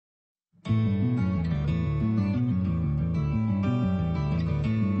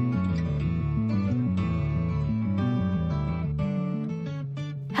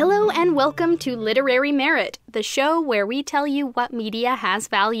and welcome to Literary Merit, the show where we tell you what media has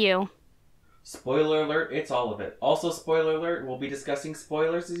value. Spoiler alert, it's all of it. Also, spoiler alert, we'll be discussing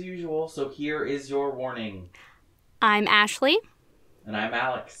spoilers as usual, so here is your warning. I'm Ashley. And I'm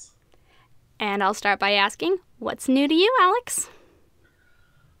Alex. And I'll start by asking, what's new to you, Alex?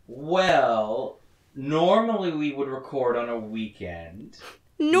 Well, normally we would record on a weekend.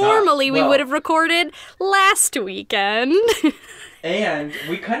 We would have recorded last weekend. And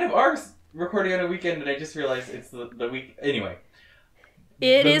we kind of are recording on a weekend, and I just realized it's the week... Anyway.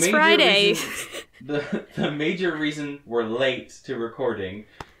 It is Friday. The major reason we're late to recording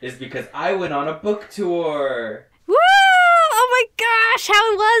is because I went on a book tour. Woo! Oh my gosh,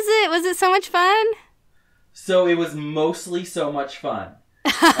 how was it? Was it so much fun? So it was mostly so much fun.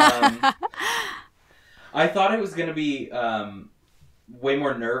 I thought it was going to be way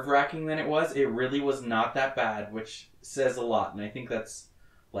more nerve-wracking than it was. It really was not that bad, which says a lot. And I think that's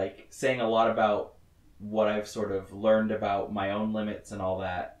like saying a lot about what I've sort of learned about my own limits and all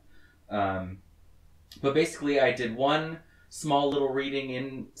that. But basically, I did one small little reading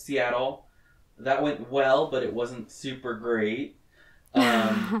in Seattle. That went well, but it wasn't super great.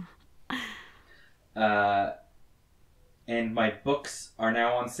 And my books are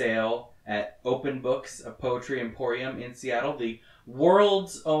now on sale at Open Books, a poetry emporium in Seattle, the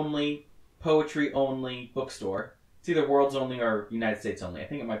world's only poetry-only bookstore. It's either world's only or United States only. I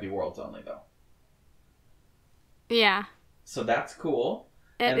think it might be world's only, though. Yeah. So that's cool.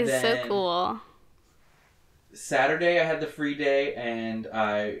 It is so cool. Saturday, I had the free day, and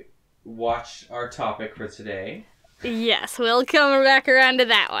I watched our topic for today. Yes, we'll come back around to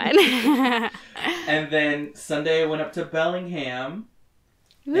that one. And then Sunday, I went up to Bellingham.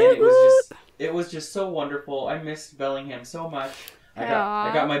 Woo, and it was just so wonderful. I missed Bellingham so much. I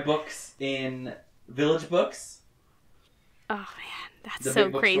got my books in Village Books. Oh man, that's the so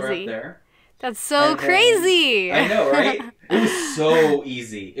big bookstore crazy. Up there. That's so crazy. I know, right? It was so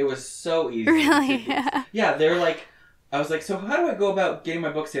easy. Really? Yeah, they're like, I was like, so how do I go about getting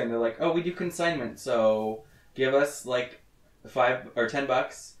my books here? And they're like, oh, we do consignment, so give us like $5 or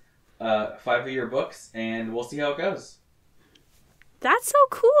 $10, 5 of your books, and we'll see how it goes. That's so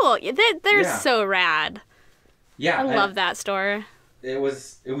cool. They're so rad. Yeah, I love that store. It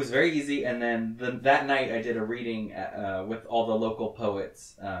was very easy, and then that night I did a reading with all the local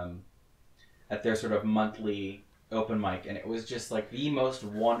poets at their sort of monthly open mic, and it was just like the most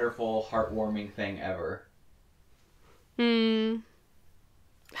wonderful, heartwarming thing ever.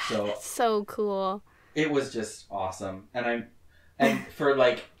 So cool. It was just awesome, and for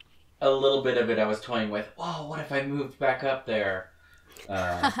like a little bit of it, I was toying with, oh, what if I moved back up there?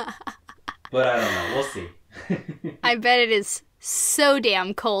 But I don't know. We'll see. I bet it is so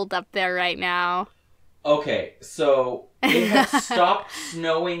damn cold up there right now. Okay, so it had stopped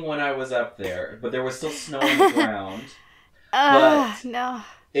snowing when I was up there, but there was still snow on the ground. No.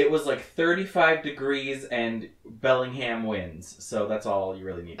 It was like 35 degrees and Bellingham winds, so that's all you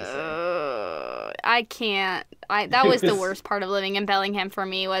really need to say. I can't. That was the worst part of living in Bellingham for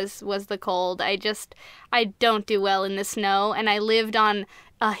me was the cold. I don't do well in the snow, and I lived on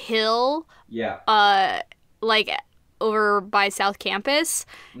a hill. Yeah. Like over by South Campus,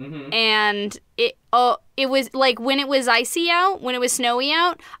 and it was like when it was icy out, when it was snowy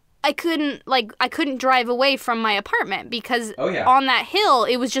out, I couldn't drive away from my apartment because on that hill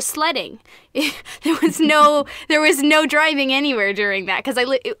it was just sledding. There was no driving anywhere during that because I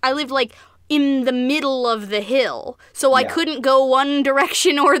lived like in the middle of the hill, so I couldn't go one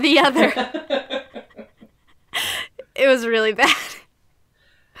direction or the other. It was really bad.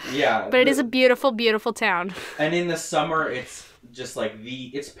 Yeah. But it is a beautiful, beautiful town. And in the summer, it's just like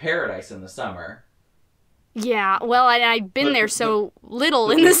it's paradise in the summer. Yeah, well, I've been there so little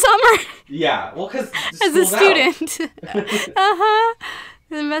in the summer. Yeah, well, because as a student.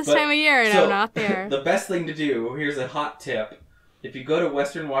 The best time of year, and I'm not there. The best thing to do, here's a hot tip. If you go to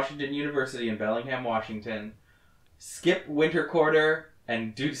Western Washington University in Bellingham, Washington, skip winter quarter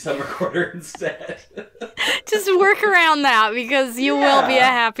and do summer quarter instead. Just work around that because you will be a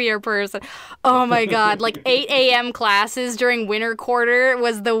happier person. Oh my god, like 8 a.m. classes during winter quarter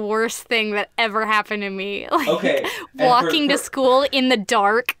was the worst thing that ever happened to me. Like, walking to school in the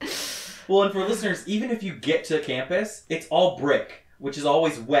dark. Well, and for listeners, even if you get to campus, it's all brick, which is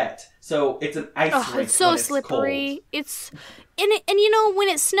always wet. So it's an ice rink. It's so slippery. And you know, when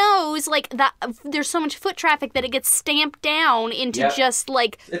it snows, like that, there's so much foot traffic that it gets stamped down into just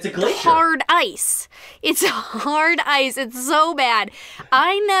like it's a glacier. Hard ice. It's hard ice. It's so bad.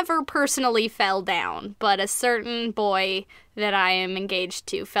 I never personally fell down, but a certain boy that I am engaged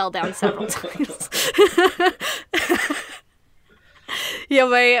to fell down several times.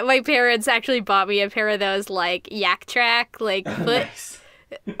 Yeah, my parents actually bought me a pair of those like Yak Track like foot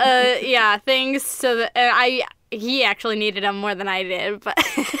Nice. yeah, things so that he actually needed them more than I did, but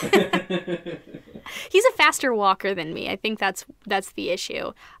he's a faster walker than me. I think that's the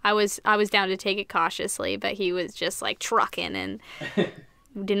issue. I was down to take it cautiously, but he was just like trucking and it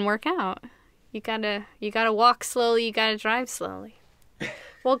didn't work out. You gotta walk slowly, you gotta drive slowly.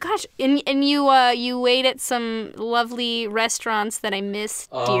 Well, gosh, and you ate at some lovely restaurants that I missed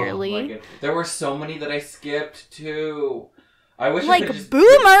dearly. My goodness. There were so many that I skipped too. I wish like I could just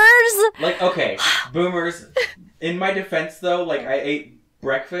Boomers. Like, okay, Boomers. In my defense, though, like I ate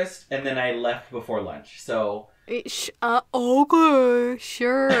breakfast and then I left before lunch. So okay,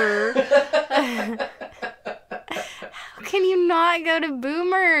 sure. How can you not go to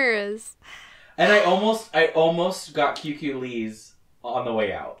Boomers? And I almost got QQ Lee's on the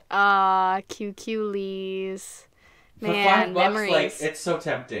way out. QQ Lee's. For Man, $5, memories. like, it's so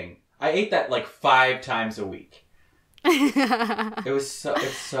tempting. I ate that like 5 times a week. It's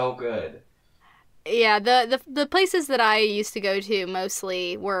so good. Yeah, the places that I used to go to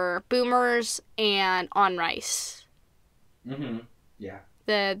mostly were Boomers and On Rice. Mm-hmm. Yeah.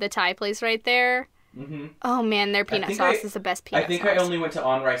 The Thai place right there. Mm-hmm. Oh man, their peanut sauce is the best peanut sauce. I think I only went to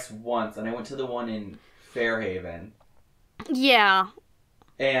On Rice once, and I went to the one in Fairhaven. Yeah.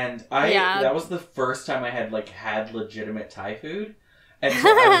 And that was the first time I had legitimate Thai food. And so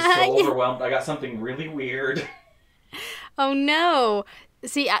I was so overwhelmed. I got something really weird. Oh no.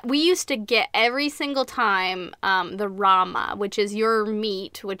 See, we used to get every single time the rama, which is your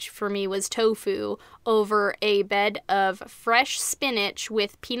meat, which for me was tofu, over a bed of fresh spinach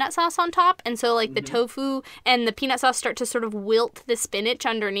with peanut sauce on top. And so, the tofu and the peanut sauce start to sort of wilt the spinach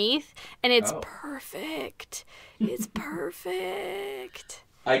underneath. And it's perfect. It's perfect.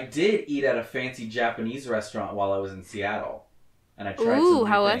 I did eat at a fancy Japanese restaurant while I was in Seattle. And I tried some new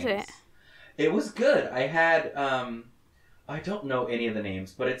how things. was it? It was good. I had... I don't know any of the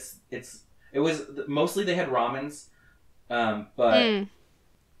names, but it was mostly they had ramens, but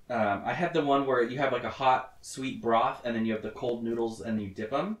I had the one where you have like a hot sweet broth and then you have the cold noodles and you dip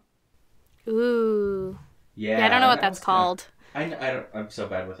them. Ooh. Yeah, I don't know what that's called. I'm so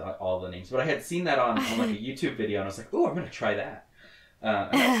bad with all the names, but I had seen that on like a YouTube video and I was like, oh, I'm gonna try that.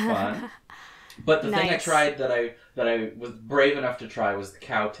 And that was fun. But the thing I tried that I was brave enough to try was the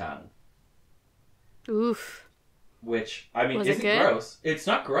cow tongue. Oof. Which, I mean, isn't gross. It's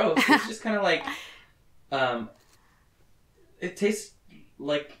not gross. It's just kind of like, it tastes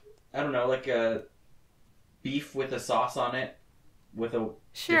like, I don't know, like a beef with a sauce on it with a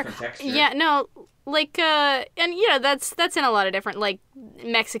different texture. Yeah, no, and that's in a lot of different,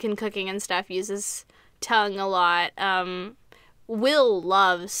 Mexican cooking and stuff uses tongue a lot. Will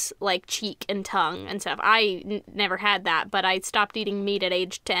loves, cheek and tongue and stuff. I never had that, but I stopped eating meat at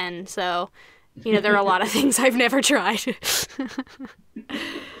age 10, so... there are a lot of things I've never tried.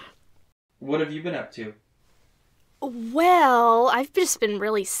 What have you been up to? Well, I've just been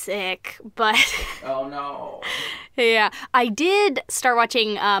really sick, but... Oh, no. Yeah. I did start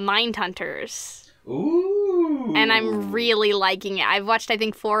watching Mindhunters. Ooh. And I'm really liking it. I've watched, I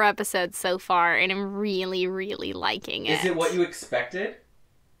think, 4 episodes so far, and I'm really, really liking it. Is it what you expected?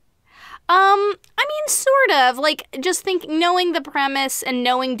 I mean, sort of. Just knowing the premise and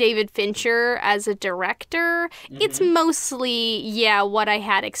knowing David Fincher as a director, it's mostly, what I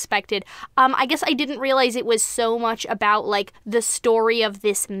had expected. I guess I didn't realize it was so much about, the story of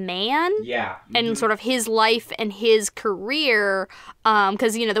this man. Yeah. Mm-hmm. And sort of his life and his career.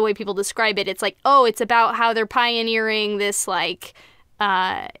 Because, the way people describe it, it's it's about how they're pioneering this, psychology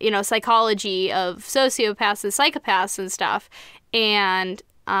of sociopaths and psychopaths and stuff. And,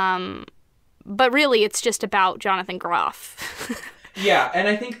 but really, it's just about Jonathan Groff. Yeah, and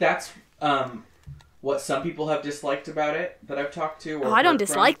I think that's what some people have disliked about it that I've talked to. I don't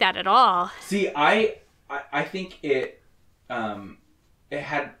dislike that at all. See, I think it made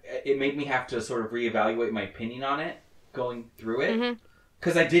me have to sort of reevaluate my opinion on it going through it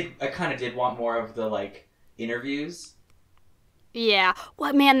because I kind of did want more of the interviews. Yeah.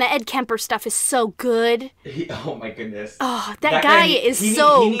 Well, man, the Ed Kemper stuff is so good. Oh, my goodness. Oh, that guy is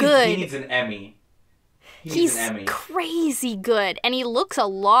so good. He needs an Emmy. He's crazy good. And he looks a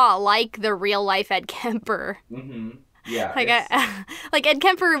lot like the real-life Ed Kemper. Mm-hmm. Yeah. Ed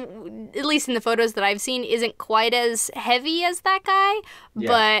Kemper, at least in the photos that I've seen, isn't quite as heavy as that guy. Yeah.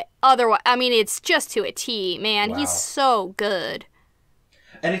 But otherwise, I mean, it's just to a T, man. Wow. He's so good.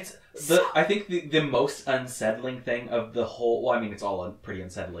 And it's... I think the most unsettling thing of the whole... Well, I mean, it's all pretty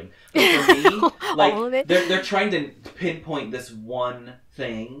unsettling. But for me, all of it. They're trying to pinpoint this one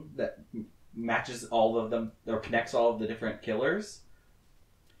thing that matches all of them, or connects all of the different killers.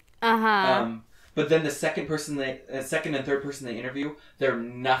 Uh-huh. But then the second and third person they interview, they're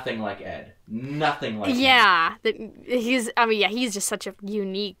nothing like Ed. Nothing like him. He's just such a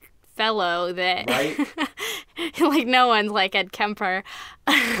unique fellow that... Right? like, no one's like Ed Kemper.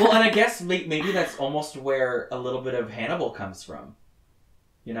 Well, and I guess maybe that's almost where a little bit of Hannibal comes from.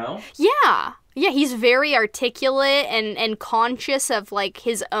 You know? Yeah. Yeah, he's very articulate and conscious of, like,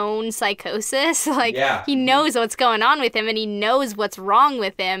 his own psychosis. Like, he knows what's going on with him, and he knows what's wrong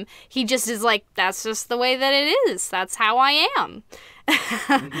with him. He just is like, that's just the way that it is. That's how I am.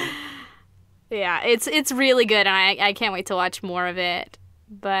 Yeah, it's really good, and I can't wait to watch more of it.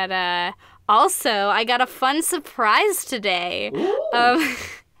 But, also, I got a fun surprise today.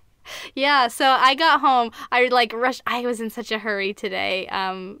 Yeah, so I got home. I, like, rushed. I was in such a hurry today.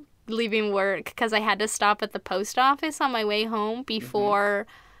 Leaving work because I had to stop at the post office on my way home before,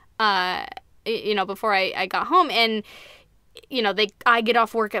 before I got home. And, I get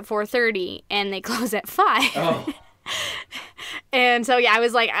off work at 4:30 and they close at 5. Oh. And so, yeah,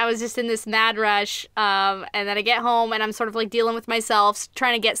 I was just in this mad rush. And then I get home and I'm sort of like dealing with myself,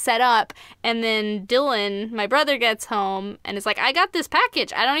 trying to get set up. And then Dylan, my brother, gets home and is like, I got this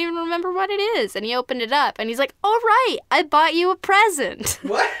package. I don't even remember what it is. And he opened it up and he's like, all right, I bought you a present.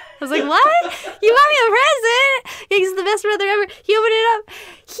 What? I was like, what? You bought me a present? He's the best brother ever. He opened it up.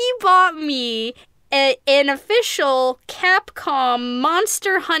 He bought me an official Capcom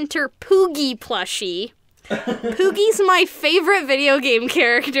Monster Hunter Poogie plushie. Poogie's my favorite video game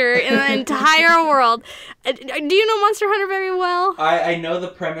character in the entire world. Do you know Monster Hunter very well? I know the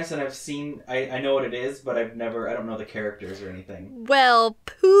premise and I've seen, I know what it is, but I don't know the characters or anything. Well,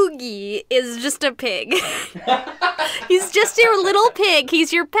 Poogie is just a pig. He's just your little pig.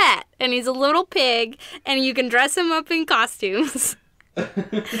 He's your pet. And he's a little pig, and you can dress him up in costumes.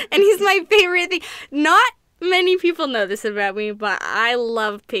 And he's my favorite thing. Not many people know this about me, but I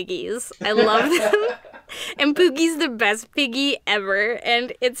love piggies. I love them. And Poogie's the best piggy ever.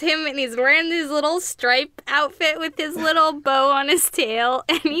 And it's him, and he's wearing this little stripe outfit with his little bow on his tail.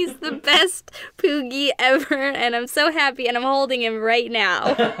 And he's the best Poogie ever. And I'm so happy, and I'm holding him right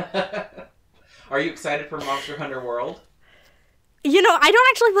now. Are you excited for Monster Hunter World? You know, I don't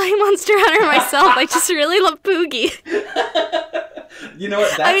actually play Monster Hunter myself. I just really love Poogie. You know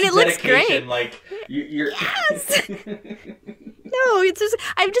what? That's it looks great. Like, you're... Yes! No, it's just,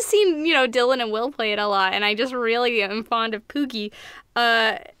 I've just seen, Dylan and Will play it a lot, and I just really am fond of Poogie.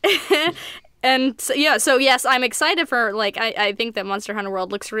 And so, yes, I'm excited for, like, I think that Monster Hunter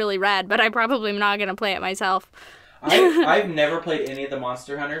World looks really rad, but I probably am not going to play it myself. I've never played any of the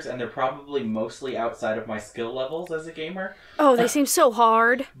Monster Hunters, and they're probably mostly outside of my skill levels as a gamer. Oh, they seem so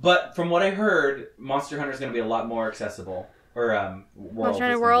hard. But from what I heard, Monster Hunter is going to be a lot more accessible. Or, World. Monster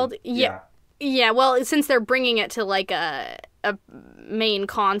Hunter World? Yeah. Yeah, well, since they're bringing it to, like, a main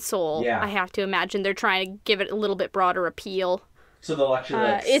console, I have to imagine they're trying to give it a little bit broader appeal. So they'll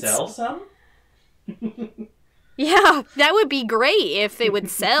actually, sell some? Yeah, that would be great if they would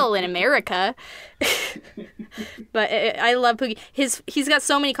sell in America. But I love Poogie. He's got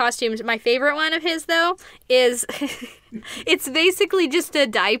so many costumes. My favorite one of his, though, is it's basically just a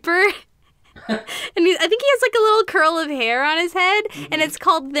diaper. And I think he has like a little curl of hair on his head, and it's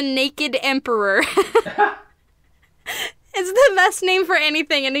called the Naked Emperor. It's the best name for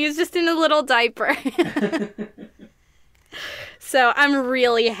anything, and he's just in a little diaper. So I'm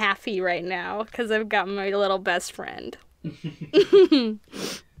really happy right now because I've got my little best friend.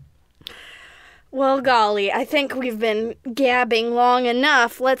 Well, golly, I think we've been gabbing long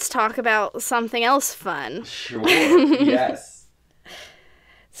enough. Let's talk about something else fun. Sure, yes.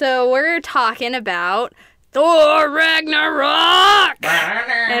 So we're talking about Thor Ragnarok!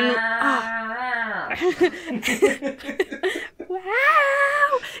 And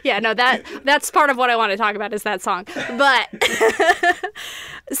wow! Yeah, no, that's part of what I want to talk about is that song. But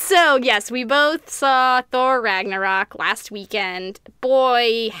so yes, we both saw Thor Ragnarok last weekend.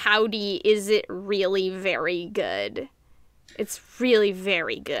 Boy, howdy, is it really very good. It's really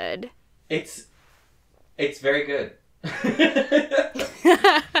very good. It's very good.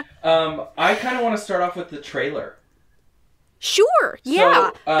 I kind of want to start off with the trailer. Sure,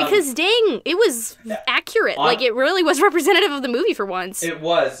 yeah, because dang, it was accurate. Like, it really was representative of the movie for once. It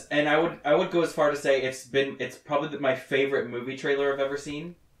was, and I would go as far to say it's probably my favorite movie trailer I've ever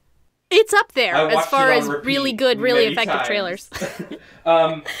seen. It's up there as far as really good, really effective trailers.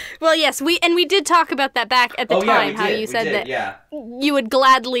 Well, yes, we did talk about that back at the time, how you said that you would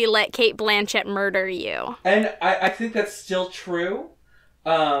gladly let Cate Blanchett murder you. And I think that's still true.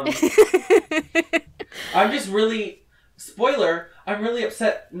 I'm just really... Spoiler, I'm really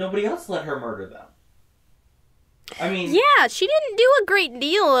upset nobody else let her murder them. I mean... Yeah, she didn't do a great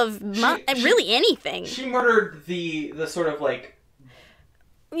deal of really anything. She murdered the sort of, like...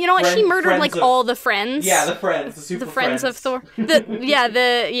 You know what? She murdered, like, all the friends. Yeah, the friends. The super friends of Thor. His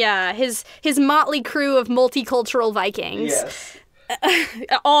motley crew of multicultural Vikings. Yes.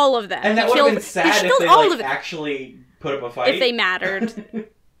 All of them. And that would have been sad if they, like, actually put up a fight. If they mattered.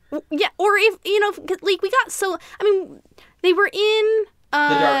 Yeah, or if, you know, like, we got so... I mean, they were in... the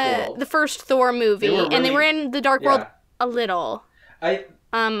Dark World. The first Thor movie. And they were in the Dark World a little.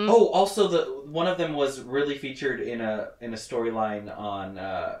 Also one of them was really featured in a storyline on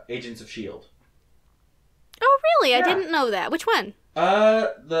Agents of S.H.I.E.L.D. Oh, really? Yeah. I didn't know that. Which one?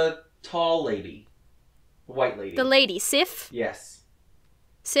 The tall lady. The white lady. The lady. Sif? Yes.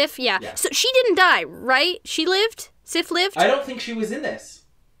 Sif, yeah. So she didn't die, right? She lived? Sif lived? I don't think she was in this.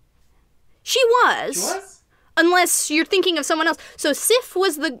 She was. She was? Unless you're thinking of someone else. So Sif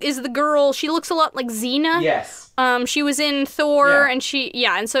is the girl. She looks a lot like Xena. Yes. She was in Thor, and she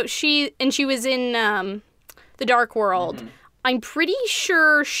was in the Dark World. Mm-hmm. I'm pretty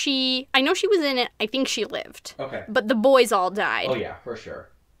sure I know she was in it. I think she lived. Okay. But the boys all died. Oh yeah, for sure.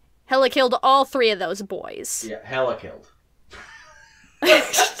 Hela killed all 3 of those boys. Yeah, Hela killed.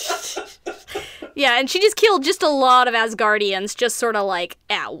 Yeah, and she just killed just a lot of Asgardians, just sort of like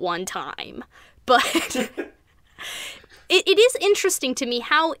at one time. But it is interesting to me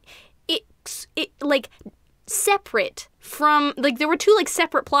how it like separate from, like, there were 2 like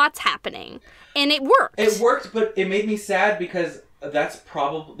separate plots happening, and it worked. It worked, but it made me sad because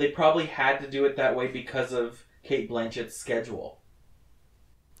they probably had to do it that way because of Cate Blanchett's schedule.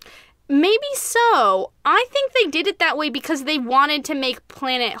 Maybe so. I think they did it that way because they wanted to make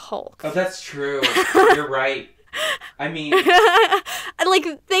Planet Hulk. Oh, that's true. You're right. I mean...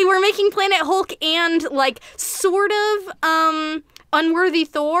 like, they were making Planet Hulk and, like, sort of, Unworthy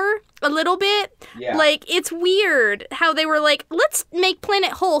Thor a little bit. Yeah. Like, it's weird how they were like, let's make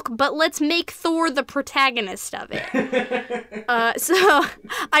Planet Hulk, but let's make Thor the protagonist of it. So,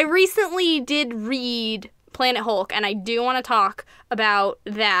 I recently did read Planet Hulk, and I do want to talk about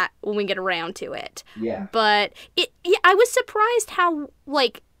that when we get around to it. Yeah. But I was surprised how,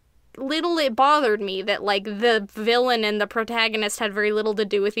 like, little it bothered me that, like, the villain and the protagonist had very little to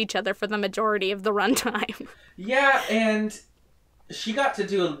do with each other for the majority of the runtime. Yeah, and she got to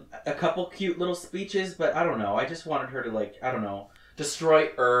do a couple cute little speeches, but I don't know. I just wanted her to, like, I don't know, destroy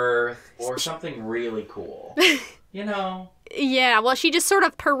Earth or something really cool. You know? Yeah, well, she just sort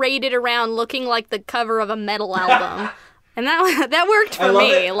of paraded around looking like the cover of a metal album. And that worked for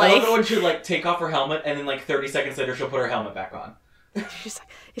me. I love it when she, like, take off her helmet and then, like, 30 seconds later she'll put her helmet back on.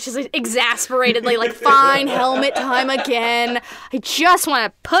 It's just like, exasperatedly, like, fine, helmet time again. I just want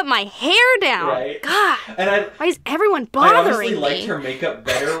to put my hair down. Right. God, and why is everyone bothering me? I honestly liked her makeup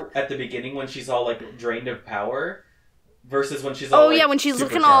better at the beginning when she's all, like, drained of power versus when she's all, when she's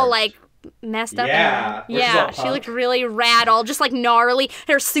looking all, like, messed up. Yeah, she looked really rad, all just, like, gnarly.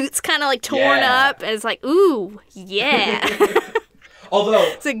 Her suit's kind of, like, torn up. And it's like, ooh, yeah. Although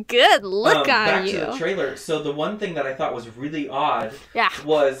it's a good look on back you. To the trailer. So the one thing that I thought was really odd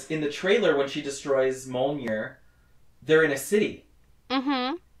was in the trailer when she destroys Mjolnir, they're in a city.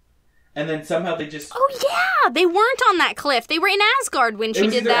 Mm-hmm. And then somehow they just... Oh, yeah! They weren't on that cliff. They were in Asgard when she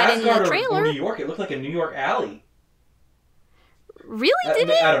did that in the trailer. Or New York. It looked like a New York alley. Really? Did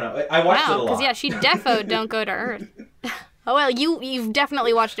it? I don't know. I watched it a lot. Because, yeah, she defo don't go to Earth. Oh, well, you've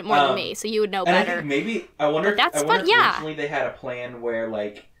definitely watched it more than me, so you would know better. I think I wonder if originally they had a plan where,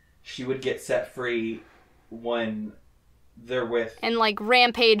 like, she would get set free when they're with... And, like,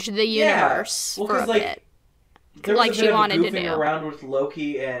 rampage the universe for a bit. There was a bit of goofing around with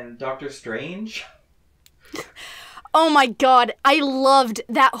Loki and Doctor Strange. Oh my god, I loved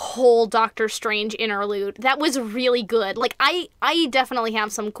that whole Doctor Strange interlude. That was really good. Like, I definitely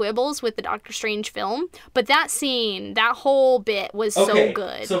have some quibbles with the Doctor Strange film, but that scene, that whole bit was so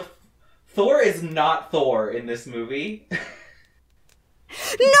good. So Thor is not Thor in this movie.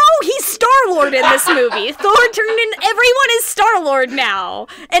 No, he's Star-Lord in this movie. Thor turned in... Everyone is Star-Lord now.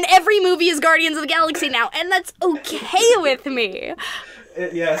 And every movie is Guardians of the Galaxy now, and that's okay with me.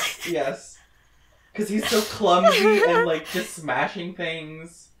 Yes. Because he's so clumsy and, like, just smashing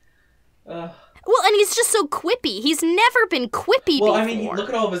things. Well, and he's just so quippy. He's never been quippy before. Well, I mean, look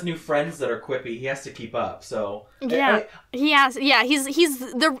at all of his new friends that are quippy. He has to keep up, so... Yeah, he has. Yeah, he's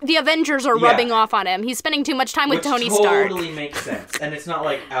the Avengers are rubbing off on him. He's spending too much time with Tony Stark. Which totally makes sense. And it's not,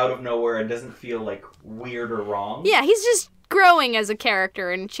 like, out of nowhere and doesn't feel, like, weird or wrong. Yeah, he's just growing as a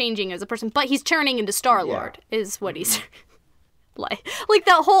character and changing as a person. But he's turning into Star-Lord, is what he's... Like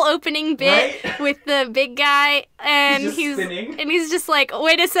that whole opening bit Right? with the big guy, and he's just like,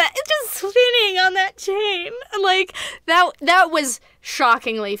 wait a sec, it's just spinning on that chain. Like that was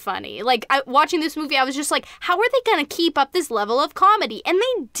shockingly funny. Like watching this movie, I was just like, how are they gonna keep up this level of comedy? And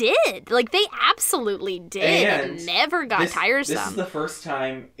they did. Like they absolutely did. And it never got tiresome. This is the first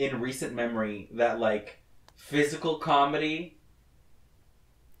time in recent memory that like physical comedy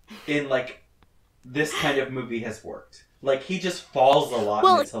in like this kind of movie has worked. Like, he just falls a lot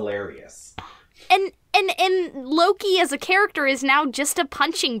and it's hilarious. And Loki as a character is now just a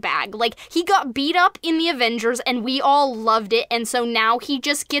punching bag. Like, he got beat up in the Avengers and we all loved it, and so now he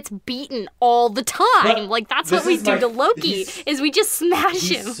just gets beaten all the time. But like, that's what we do to Loki, is we just smash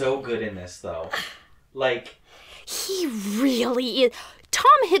him. He's so good in this, though. Like... He really is. Tom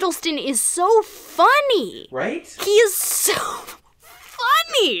Hiddleston is so funny. Right? He is so...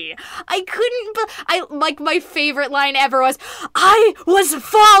 funny. Like my favorite line ever was, I was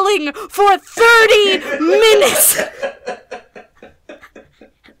falling for 30 minutes.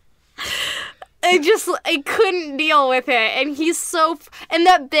 I couldn't deal with it. And he's so, and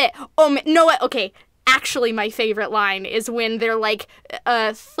that bit, okay. Actually, my favorite line is when they're like,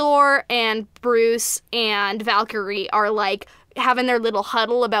 Thor and Bruce and Valkyrie are like, having their little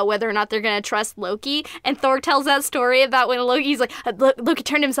huddle about whether or not they're going to trust Loki. And Thor tells that story about when Loki's like, Loki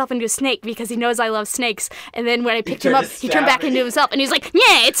turned himself into a snake because he knows I love snakes. And then when I picked him up, he turned back into himself. And he's like,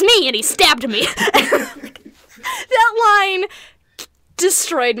 yeah, it's me. And he stabbed me. That line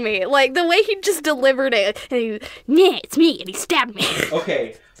destroyed me. Like, the way he just delivered it. And he, yeah, it's me. And he stabbed me.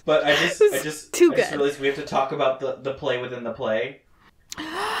 Okay, but I just realized we have to talk about the play within the play.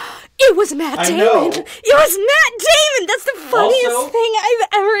 It was Matt Damon. It was Matt Damon. That's the funniest thing I've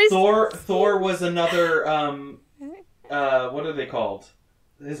ever seen. Thor was another. What are they called?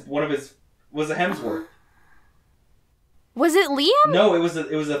 One of his was a Hemsworth. Was it Liam? No, it was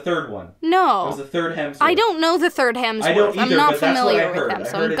a third one. No, it was a third Hemsworth. I don't know the third Hemsworth. I don't either, I'm not but that's familiar what I heard. with him,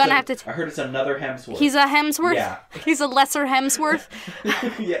 so I'm gonna have to. I heard it's another Hemsworth. He's a Hemsworth. Yeah, he's a lesser Hemsworth.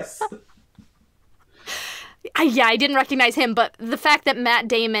 Yes. I didn't recognize him, but the fact that Matt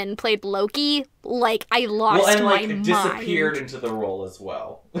Damon played Loki, like, I lost my mind. Disappeared into the role as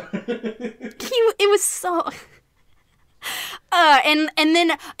well. It was so... and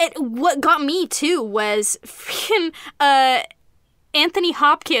then what got me, too, was freaking Anthony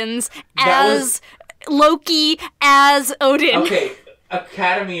Hopkins as Loki as Odin. Okay,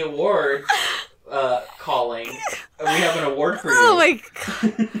 Academy Award... calling. We have an award for you. Oh my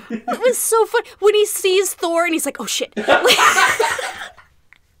god. It was so fun. When he sees Thor and he's like, oh shit.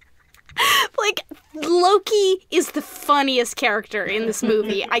 Like, Loki is the funniest character in this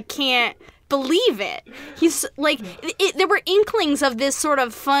movie. I can't believe it. He's like, there were inklings of this sort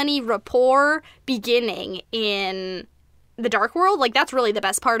of funny rapport beginning in the Dark World. Like, that's really the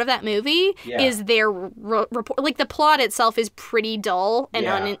best part of that movie, is their rapport. Like, the plot itself is pretty dull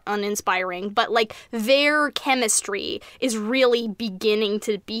and uninspiring, but like their chemistry is really beginning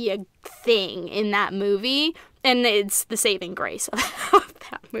to be a thing in that movie, and it's the saving grace of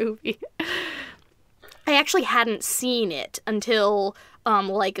that movie. I actually hadn't seen it until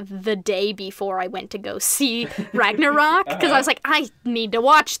like the day before I went to go see Ragnarok, because I was like, I need to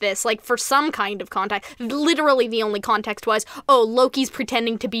watch this, like, for some kind of context. Literally the only context was, oh, Loki's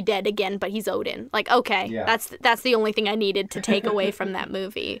pretending to be dead again, but he's Odin. Like, okay, that's the only thing I needed to take away from that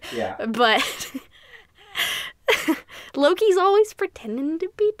movie. Yeah. But Loki's always pretending to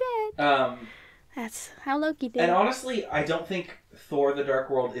be dead. That's how Loki did. And honestly, I don't think Thor: The Dark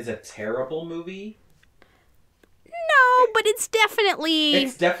World is a terrible movie. No, but it's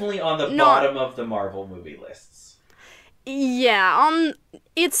definitely on the bottom of the Marvel movie lists. Yeah,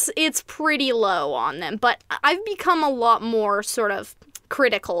 it's pretty low on them, but I've become a lot more sort of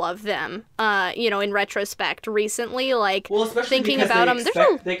critical of them, in retrospect recently, like, well, especially thinking about them.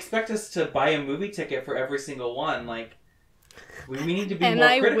 They expect us to buy a movie ticket for every single one. Like, we need to be more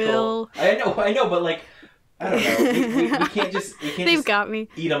critical. Will. I know, but like, I don't know. We can't just got me.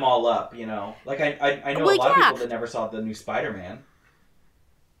 Eat them all up, you know. Like, I know a lot of people that never saw the new Spider-Man.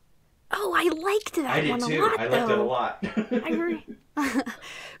 Oh, I liked that one a lot. I did too. I liked it a lot. I agree.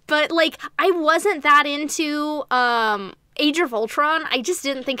 But like, I wasn't that into Age of Ultron. I just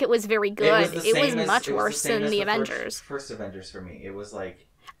didn't think it was very good. It was much worse than the Avengers. First Avengers for me. It was like,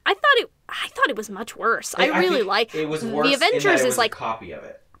 I thought it was much worse. I really like it was worse. The Avengers in that it was is like a copy of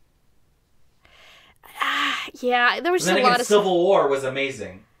it. Yeah, there was a lot of Civil War was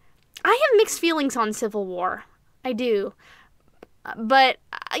amazing. I have mixed feelings on Civil War. I do. But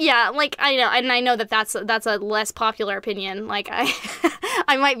yeah, like, I know that that's a less popular opinion. Like,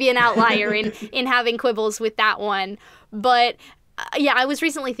 I might be an outlier in having quibbles with that one, but yeah, I was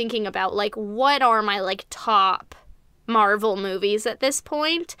recently thinking about, like, what are my, like, top Marvel movies at this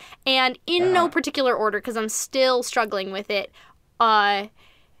point, and in no particular order, because I'm still struggling with it, The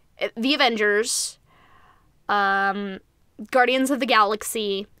Avengers, Guardians of the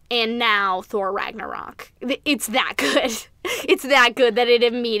Galaxy, and now Thor Ragnarok. It's that good. It's that good that it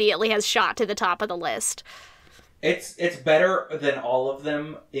immediately has shot to the top of the list. It's better than all of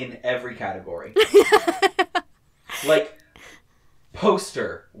them in every category. Like,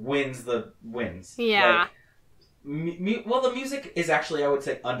 poster wins. Yeah. Like, well, the music is actually, I would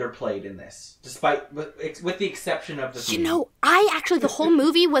say, underplayed in this, with the exception of the theme. You know, the whole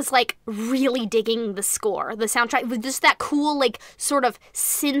movie was, like, really digging the score, the soundtrack, with just that cool, like, sort of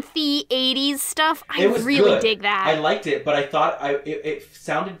synthy 80s stuff. I really dig that. I liked it, but I thought it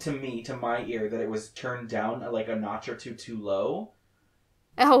sounded to my ear, that it was turned down, like, a notch or two too low.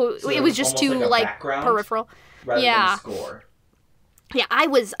 Oh, so it was just too, like peripheral. Rather than score. Yeah, I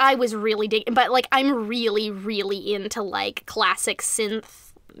was really digging, but, like, I'm really, really into, like, classic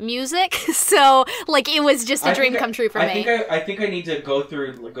synth music, so, like, it was just a dream come true for me. I think I need to go to,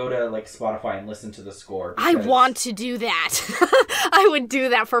 like, Spotify and listen to the score. I want to do that. I would do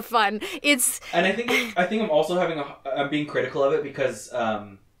that for fun. And I think I'm also I'm being critical of it, because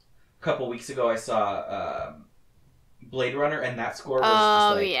a couple weeks ago I saw Blade Runner, and that score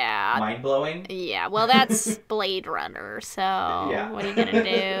was just, like, mind-blowing. Yeah, well, that's Blade Runner, so what are you gonna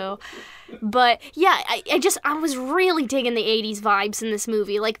do? But, yeah, I was really digging the 80s vibes in this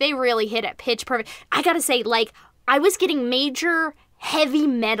movie. Like, they really hit it pitch perfect. I gotta say, like, I was getting major heavy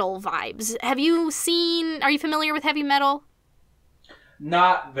metal vibes. Are you familiar with heavy metal?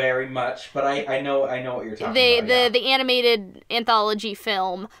 Not very much, but I know what you're talking about. The animated anthology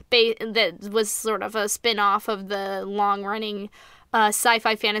film that was sort of a spin-off of the long-running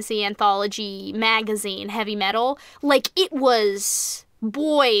sci-fi fantasy anthology magazine, Heavy Metal. Like, it was,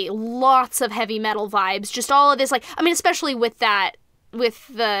 boy, lots of heavy metal vibes. Just all of this, like, I mean, especially with the,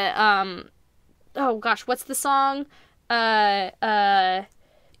 oh gosh, what's the song?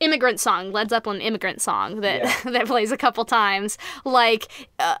 Immigrant Song, Led Zeppelin Immigrant Song that plays a couple times. Like,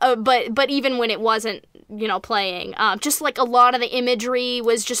 but even when it wasn't, playing, just like a lot of the imagery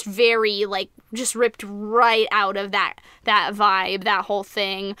was just very, like, just ripped right out of that vibe, that whole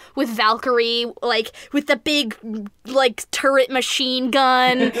thing. With Valkyrie, like, with the big, like, turret machine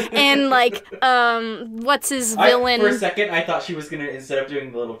gun, and, like, what's his villain? For a second, I thought she was gonna, instead of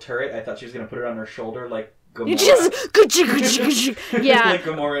doing the little turret, I thought she was gonna put it on her shoulder, like Gamora. You just, yeah. Like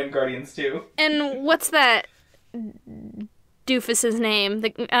Gamora in Guardians 2. And what's that doofus's name?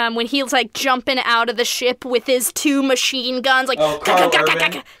 When he's, like, jumping out of the ship with his two machine guns, like, Carl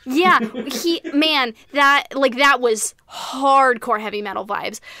Urban. Yeah, that was hardcore heavy metal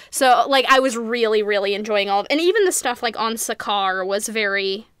vibes. So, like, I was really, really enjoying all of it. And even the stuff, like, on Sakaar was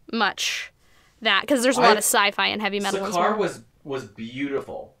very much that, because there's a lot of sci-fi and heavy metal as well. Sakaar was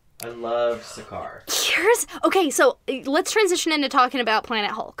beautiful. I loved Sakaar. Okay, so let's transition into talking about Planet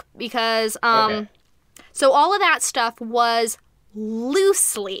Hulk, because so all of that stuff was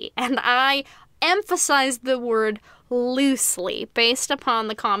loosely, and I emphasize the word loosely, based upon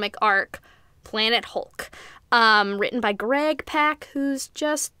the comic arc Planet Hulk, written by Greg Pak, who's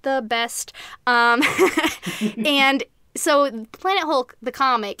just the best, and so Planet Hulk, the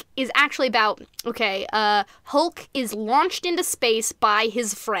comic, is actually about, Hulk is launched into space by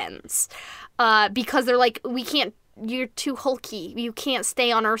his friends, because they're like, you're too hulky, you can't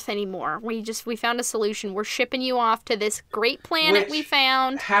stay on Earth anymore. We found a solution. We're shipping you off to this great planet we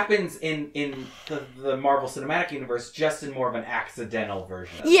found. Happens in the Marvel Cinematic Universe, just in more of an accidental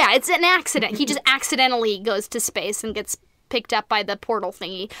version of it. Yeah, it's an accident. He just accidentally goes to space and gets picked up by the portal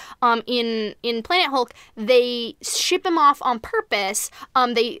thingy. In Planet Hulk, they ship him off on purpose.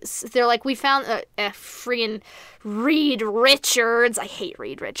 They're like, we found a friggin' Reed Richards. I hate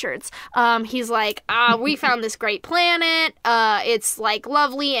Reed Richards. He's like, we found this great planet. It's, like,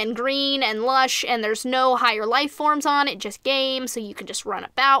 lovely and green and lush, and there's no higher life forms on it, just game, so you can just run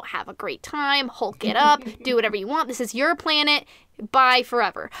about, have a great time, Hulk it up, do whatever you want. This is your planet. Bye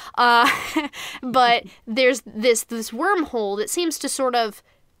forever. But there's this wormhole that seems to sort of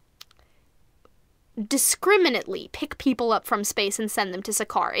discriminately pick people up from space and send them to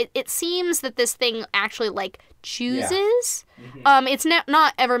Sakaar. It seems that this thing actually, like, chooses. Yeah. Mm-hmm. It's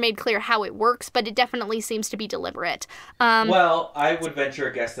not ever made clear how it works, but it definitely seems to be deliberate. Well, I would venture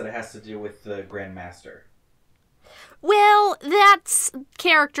a guess that it has to do with the Grand Master. Well, that's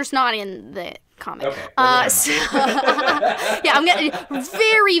character's not in the comic. Okay. Yeah, I'm gonna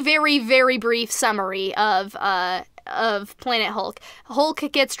very, very, very brief summary of of Planet Hulk. Hulk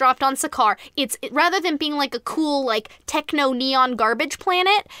gets dropped on Sakaar. Rather than being like a cool like techno neon garbage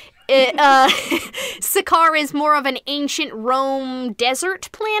planet, Sakaar is more of an ancient Rome desert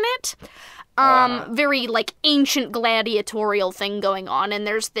planet. Very like ancient gladiatorial thing going on, and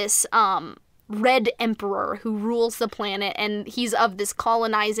there's this Red Emperor who rules the planet, and he's of this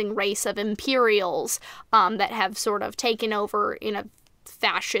colonizing race of Imperials that have sort of taken over in a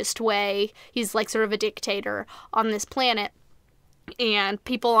fascist way. He's like sort of a dictator on this planet, and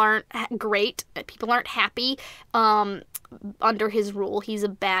people aren't great. People aren't happy under his rule. He's a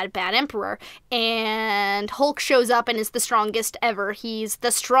bad emperor, and Hulk shows up and is the strongest ever. He's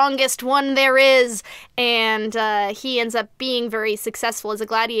the strongest one there is, and he ends up being very successful as a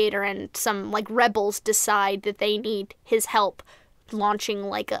gladiator, and some like rebels decide that they need his help launching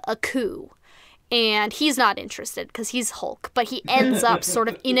like a coup. And he's not interested because he's Hulk, but he ends up sort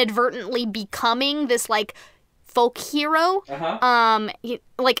of inadvertently becoming this like folk hero.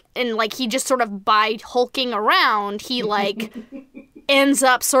 He just sort of by hulking around, he like ends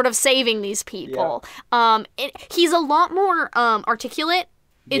up sort of saving these people. Yeah. He's a lot more articulate.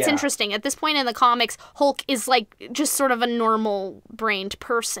 It's interesting. At this point in the comics, Hulk is like just sort of a normal-brained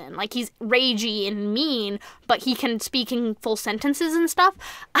person. Like he's ragey and mean, but he can speak in full sentences and stuff.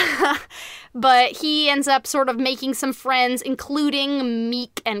 But he ends up sort of making some friends, including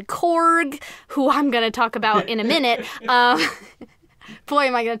Meek and Korg, who I'm going to talk about in a minute. Boy,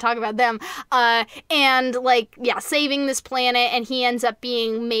 am I going to talk about them. And saving this planet, and he ends up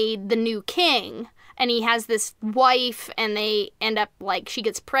being made the new king. And he has this wife, and they end up, like, she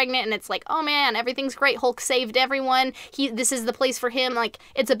gets pregnant, and it's like, oh man, everything's great. Hulk saved everyone. This is the place for him. Like,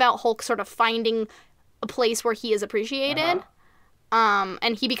 it's about Hulk sort of finding a place where he is appreciated.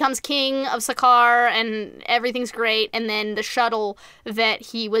 And he becomes king of Sakaar, and everything's great. And then the shuttle that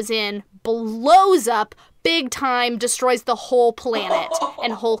he was in blows up big time, destroys the whole planet.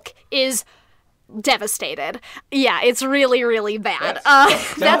 And Hulk is devastated. Yeah, it's really, really bad.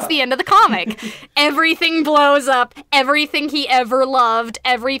 That's the end of the comic. Everything blows up. Everything he ever loved,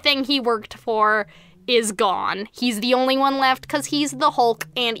 everything he worked for is gone. He's the only one left because he's the Hulk,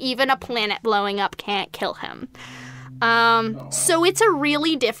 and even a planet blowing up can't kill him. So it's a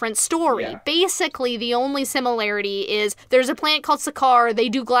really different story. Yeah. Basically, the only similarity is there's a planet called Sakaar, they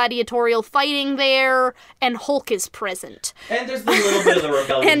do gladiatorial fighting there, and Hulk is present. And there's a little bit of the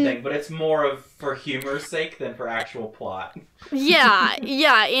rebellion thing, but it's more of for humor's sake than for actual plot. Yeah.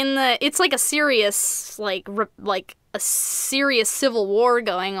 It's like a serious, like a serious civil war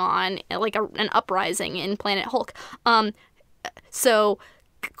going on, like an uprising in Planet Hulk. So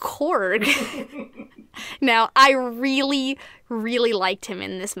Korg. Now, I really, really liked him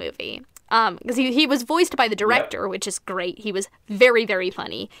in this movie. Because he was voiced by the director, which is great. He was very, very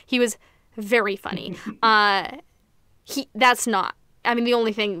funny. The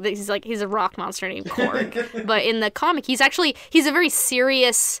only thing that he's a rock monster named Korg. But in the comic, he's a very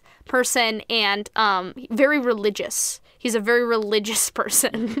serious person and very religious. He's a very religious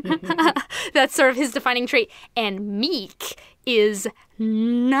person. That's sort of his defining trait. And Meek is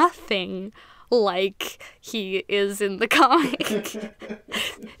nothing like he is in the comic.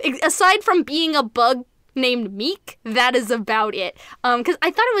 Aside from being a bug named Meek, that is about it. Because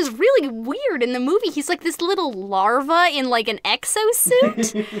I thought it was really weird in the movie. He's like this little larva in like an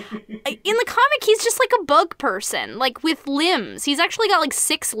exosuit. In the comic, he's just like a bug person, like with limbs. He's actually got like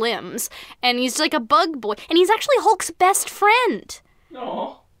 6 limbs, and he's like a bug boy. And he's actually Hulk's best friend.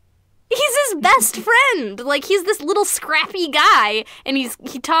 Aww. He's his best friend. Like, he's this little scrappy guy, and he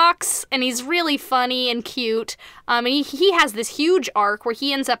talks, and he's really funny and cute. And he has this huge arc where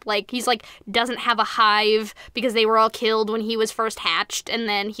he ends up, doesn't have a hive because they were all killed when he was first hatched, and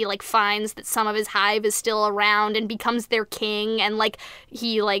then he, finds that some of his hive is still around and becomes their king, and,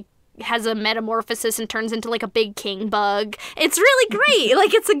 he has a metamorphosis and turns into, a big king bug. It's really great.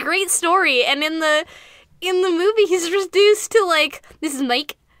 It's a great story. And in the movie, he's reduced to, this is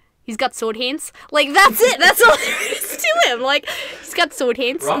Mike. He's got sword hands. That's it. That's all there is to him. He's got sword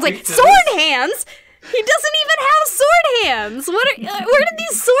hands. It's sword hands? He doesn't even have sword hands. Where did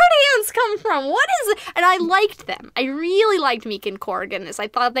these sword hands come from? What is it? And I liked them. I really liked Meek and Korg in this. I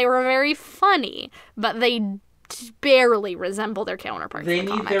thought they were very funny, but they barely resemble their counterparts in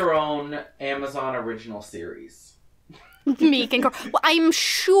the comic. They need their own Amazon original series. Meek and Korg. Well, I'm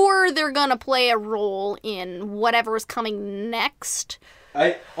sure they're going to play a role in whatever is coming next.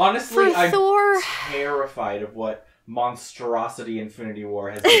 I'm terrified of what monstrosity Infinity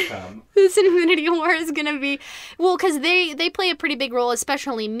War has become. This Infinity War is going to be... Well, because they play a pretty big role,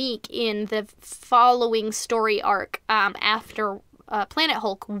 especially Meek, in the following story arc after Planet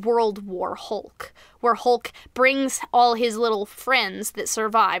Hulk World War Hulk, where Hulk brings all his little friends that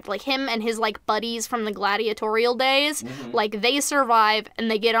survived, like him and his like buddies from the gladiatorial days, like they survive and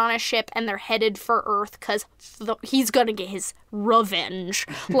they get on a ship and they're headed for Earth because he's gonna get his revenge.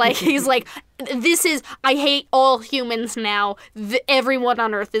 Like he's like, I hate all humans now. Everyone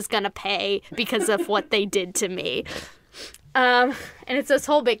on Earth is gonna pay because of what they did to me. And it's this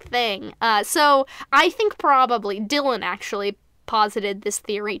whole big thing. So I think probably Dylan actually posited this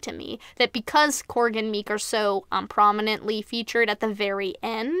theory to me that because Korg and Meek are so prominently featured at the very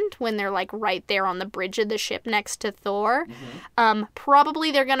end when they're like right there on the bridge of the ship next to Thor,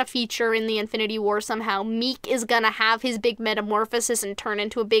 probably they're gonna feature in the Infinity War somehow. Meek is gonna have his big metamorphosis and turn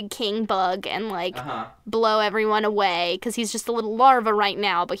into a big king bug and like blow everyone away because he's just a little larva right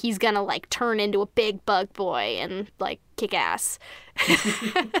now, but he's gonna like turn into a big bug boy and like kick ass.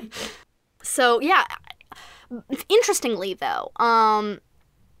 So yeah. Interestingly, though,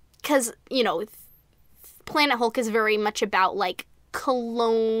 because, you know, Planet Hulk is very much about, like,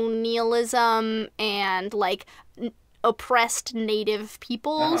 colonialism and, like, oppressed native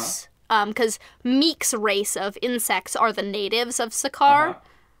peoples. Because Meek's race of insects are the natives of Sakaar.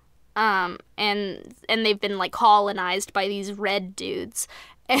 And they've been, like, colonized by these red dudes.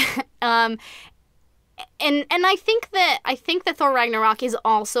 And I think that Thor Ragnarok is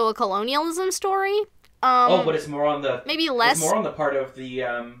also a colonialism story. But it's more on the maybe less. It's more on the part of the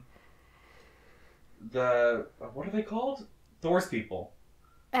what are they called? Thor's people.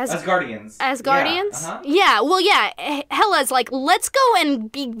 Asgardians. Asgardians? Yeah. Well, yeah. Hela's like, let's go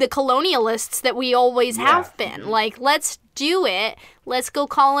and be the colonialists that we always have been. Like, let's do it. Let's go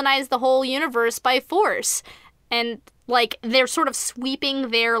colonize the whole universe by force. And like they're sort of sweeping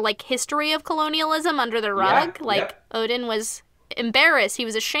their like history of colonialism under the rug. Odin was embarrassed. He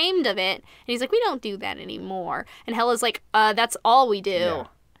was ashamed of it. And he's like, we don't do that anymore. And Hela's like, that's all we do. Yeah.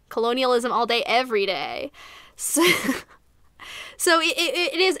 Colonialism all day, every day. So, it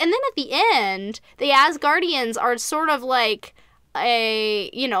is. And then at the end, the Asgardians are sort of like a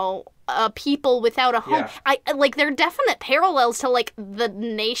people without a home. Yeah. Like, there are definite parallels to, like, the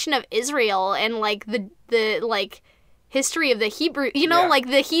nation of Israel and, like, the like, history of the Hebrew, like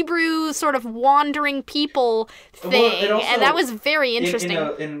the Hebrew sort of wandering people thing, also, and that was very interesting.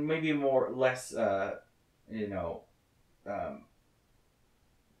 In maybe less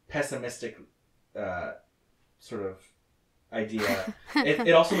pessimistic sort of idea.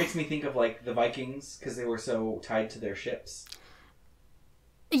 It also makes me think of like the Vikings because they were so tied to their ships.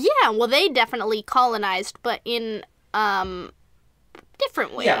 Yeah, well, they definitely colonized, but in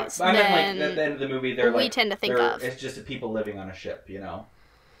different ways. Yeah, I mean, like at the end of the movie, we tend to think of. It's just people living on a ship, Yeah.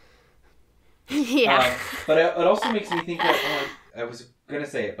 But it also makes me think that I was gonna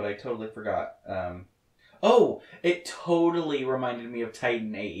say it, but I totally forgot. It totally reminded me of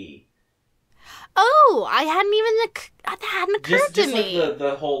Titan AE. Oh, that hadn't occurred to me. Just like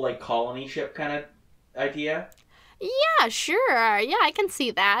the whole like colony ship kind of idea. Yeah, sure. Yeah, I can see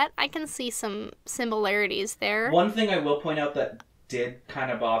that. I can see some similarities there. One thing I will point out that did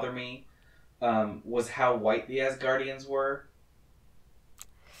kind of bother me was how white the Asgardians were.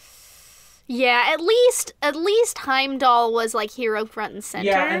 Yeah, at least Heimdall was like hero front and center.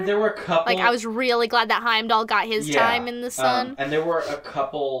 Yeah, and there were a couple. Like I was really glad that Heimdall got his time in the sun. And there were a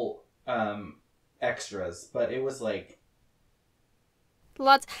couple extras, but it was like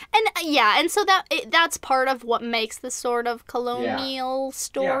lots, and so that's part of what makes the sort of colonial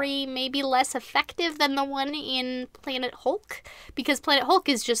story maybe less effective than the one in Planet Hulk, because Planet Hulk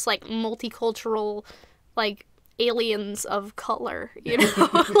is just like multicultural, like aliens of color,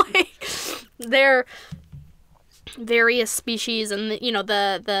 like they're various species, and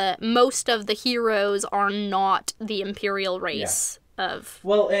the most of the heroes are not the imperial race of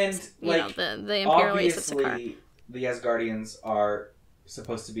the imperial race of Sakaar. Obviously, the Asgardians are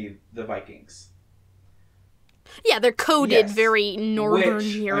supposed to be the Vikings. Yeah, they're coded very Northern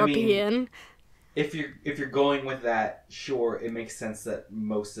European. I mean, if you're going with that, sure, it makes sense that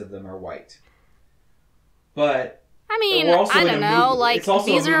most of them are white. But I mean, I don't know. Like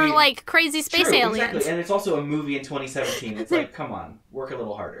these are like crazy space aliens. Exactly. And it's also a movie in 2017. It's like, come on, work a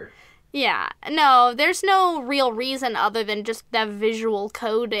little harder. Yeah, no, there's no real reason other than just that visual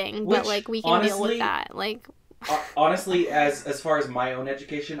coding. But like, we can deal with that. Like. Honestly, as far as my own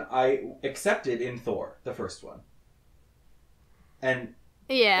education, I accepted in Thor, the first one. And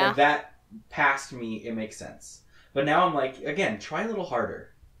that past me, it makes sense. But now I'm like, again, try a little harder.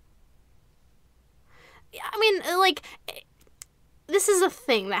 I mean, like, this is a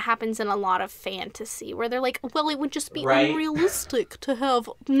thing that happens in a lot of fantasy where they're like, well, it would just be Right. unrealistic to have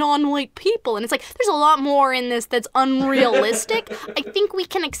non-white people. And it's like, there's a lot more in this that's unrealistic. I think we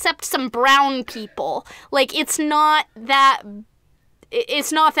can accept some brown people. Like, it's not that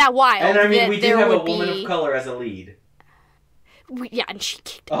wild. And I mean, we do have a woman be... of color as a lead. Yeah, and she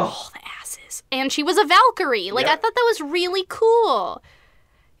kicked all the asses. And she was a Valkyrie. Like, I thought that was really cool.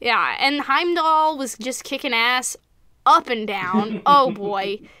 Yeah, and Heimdall was just kicking ass up and down. Oh,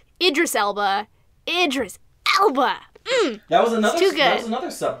 boy. Idris Elba. Mm. That was another. Too good. That was another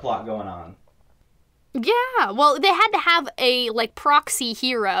subplot going on. Yeah, well, they had to have a, like, proxy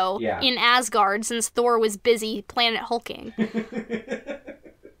hero in Asgard since Thor was busy planet hulking.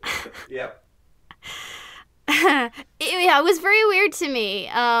 Yep. It was very weird to me,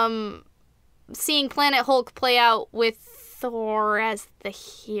 seeing Planet Hulk play out with Thor as the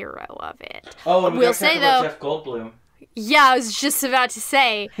hero of it. Oh, and we'll say, about though, Jeff Goldblum. Yeah, I was just about to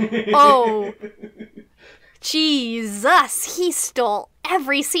say, oh, Jesus, he stole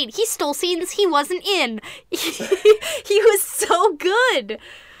every scene. He stole scenes he wasn't in. He was so good.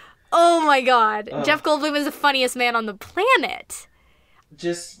 Oh my God. Jeff Goldblum is the funniest man on the planet.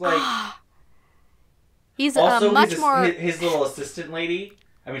 Just like... He's also, much more... his little assistant lady,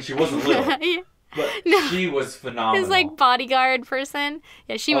 I mean, she wasn't little, but she was phenomenal. His, like, bodyguard person.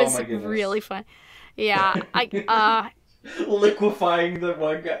 Yeah, she was really fun. Yeah, liquefying the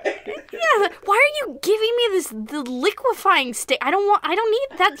one guy. Yeah, why are you giving me the liquefying stick? I don't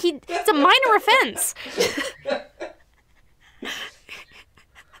need that. It's a minor offense.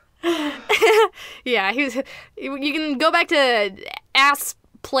 Yeah, you can go back to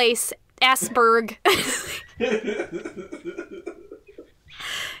Asperg.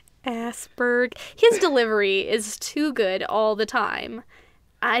 Asperg. His delivery is too good all the time.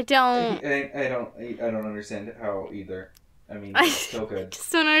 I don't understand how either. I mean, it's so good. I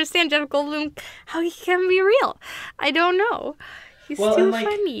just don't understand Jeff Goldblum, how he can be real. I don't know. He's too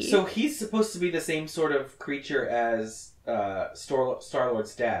funny. So he's supposed to be the same sort of creature as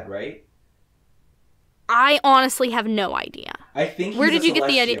Star-Lord's dad, right? I honestly have no idea. I think. Where did you get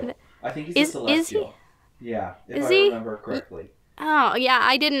the idea? I think he's a Celestial. Is he? Yeah, if I remember correctly. Oh yeah,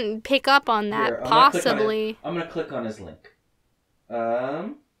 I didn't pick up on that. Here, possibly. I'm gonna click on his link.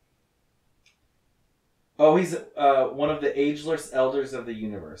 Oh, he's one of the ageless elders of the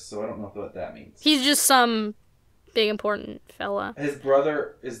universe, so I don't know what that means. He's just some big important fella. His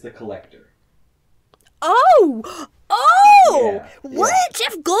brother is the Collector. Oh! Yeah, what? Yeah.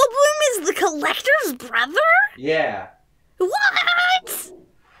 Jeff Goldblum is the Collector's brother? Yeah. What?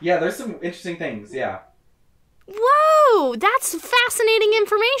 Yeah, there's some interesting things, yeah. Whoa! That's fascinating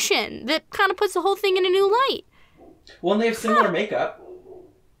information that kind of puts the whole thing in a new light. Well, and they have similar makeup.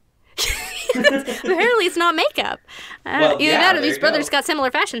 Apparently it's not makeup. Either that or these brothers got similar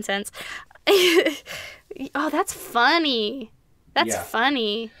fashion sense. Oh, that's funny. That's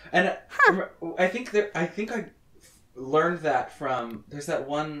funny. And I think I learned that from... There's that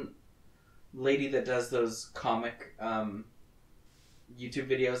one lady that does those comic YouTube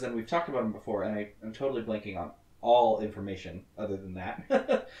videos, and we've talked about them before, and I'm totally blanking on all information other than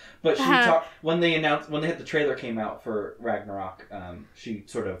that. But she talked when they had the trailer came out for Ragnarok. She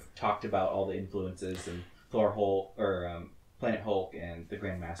sort of talked about all the influences and Thor Hulk or Planet Hulk and the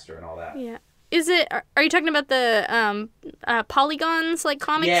Grandmaster and all that. Yeah. Is it? Are you talking about the Polygons like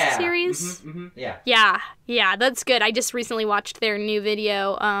comic series? Mm-hmm, mm-hmm, yeah. Yeah. That's good. I just recently watched their new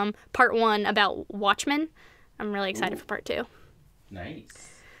video, part 1 about Watchmen. I'm really excited for part 2. Nice.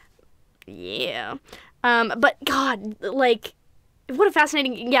 Yeah. But God, like, what a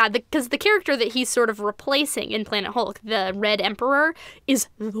fascinating, because the character that he's sort of replacing in Planet Hulk, the Red Emperor, is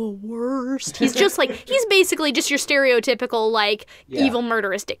the worst. He's just like, he's basically just your stereotypical, like, evil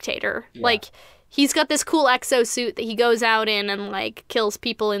murderous dictator. Yeah. Like, he's got this cool exosuit that he goes out in and, like, kills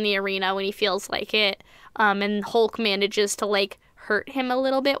people in the arena when he feels like it. And Hulk manages to, like, hurt him a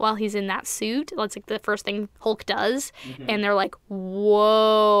little bit while he's in that suit. That's, like, the first thing Hulk does. Mm-hmm. And they're like,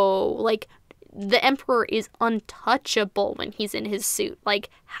 whoa, like, the Emperor is untouchable when he's in his suit. Like,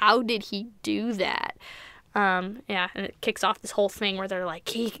 how did he do that? And it kicks off this whole thing where they're like,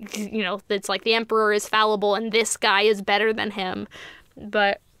 it's like the Emperor is fallible and this guy is better than him.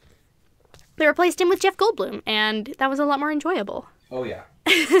 But they replaced him with Jeff Goldblum, and that was a lot more enjoyable. Oh, yeah.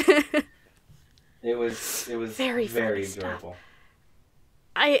 It was very enjoyable.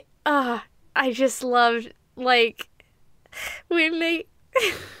 I just loved, like, when they...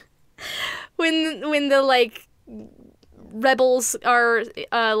 When the, like, rebels are,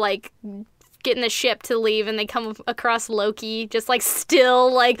 like, getting the ship to leave and they come across Loki just, like,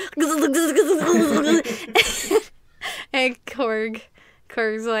 still, like... And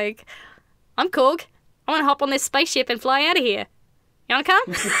Korg's like, I'm Korg. I want to hop on this spaceship and fly out of here. You want to come?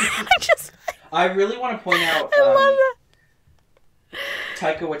 I really want to point out I love that.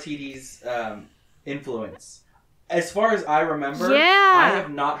 Taika Waititi's influence. As far as I remember, Yeah. I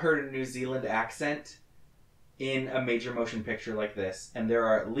have not heard a New Zealand accent in a major motion picture like this. And there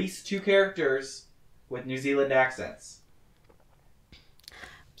are at least 2 characters with New Zealand accents.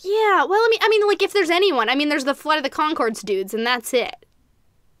 Yeah, well, I mean, like, if there's anyone, I mean, there's the Flight of the Conchords dudes, and that's it.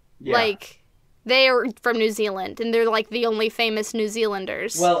 Yeah. Like, they're from New Zealand, and they're, like, the only famous New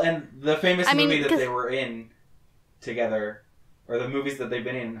Zealanders. Well, and the famous movie that they were in together, or the movies that they've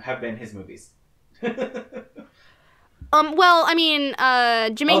been in, have been his movies. Well, I mean,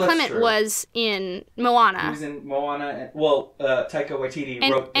 Jermaine Clement true. was in Moana. He was in Moana, Taika Waititi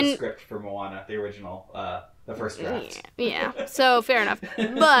wrote the script for Moana, the original, the first draft. Yeah, so fair enough.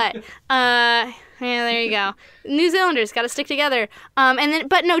 But, yeah, there you go. New Zealanders got to stick together.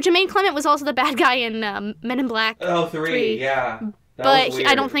 But no, Jermaine Clement was also the bad guy in Men in Black 3. Yeah. But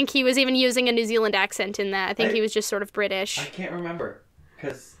I don't think he was even using a New Zealand accent in that. I think he was just sort of British. I can't remember,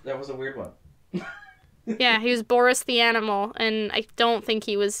 because that was a weird one. Yeah, he was Boris the Animal, and I don't think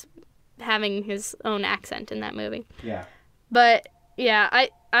he was having his own accent in that movie. Yeah. But, yeah,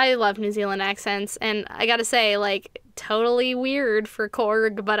 I love New Zealand accents, and I gotta say, like, totally weird for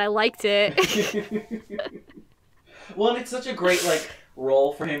Korg, but I liked it. Well, and it's such a great, like,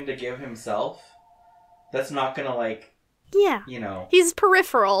 role for him to give himself. That's not gonna, like... Yeah. You know. He's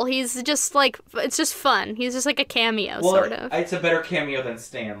peripheral. He's just, like, it's just fun. He's just, like, a cameo, sort of. It's a better cameo than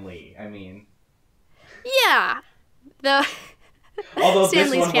Stan Lee, I mean... Yeah. Although Stan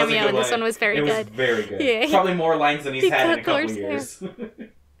this Lee's one cameo in was this one was very good. It was very good. Yeah. Probably more lines than he's had in a couple years.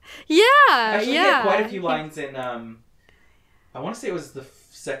 Yeah, Actually, yeah. he had quite a few lines in, I want to say it was the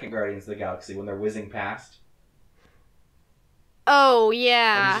second Guardians of the Galaxy, when they're whizzing past. Oh,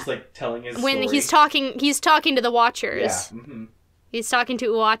 yeah. And he's just, like, telling his when story. he's talking to the Watchers. Yeah. Mm-hmm. He's talking to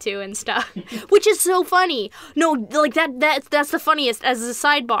Uatu and stuff, which is so funny. No, like, that's the funniest, as a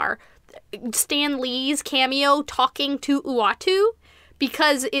sidebar. Stan Lee's cameo talking to Uatu,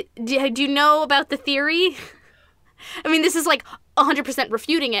 because do you know about the theory? I mean, this is like 100%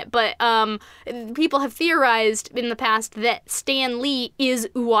 refuting it, but people have theorized in the past that Stan Lee is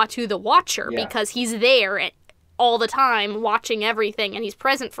Uatu the Watcher, because he's there all the time watching everything, and he's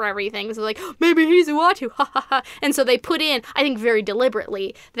present for everything. So like, maybe he's Uatu, ha ha ha. And so they put in, I think very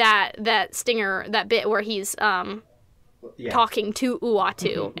deliberately, that stinger, that bit where he's talking to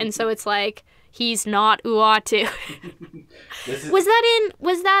Uatu, and so it's like, he's not Uatu. Was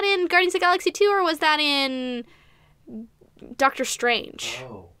that in Guardians of the Galaxy 2, or was that in Doctor Strange?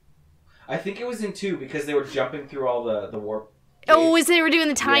 Oh, I think it was in 2, because they were jumping through all the warp. Oh, as they were doing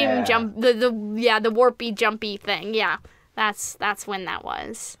the time jump, the warpy jumpy thing. Yeah, that's when that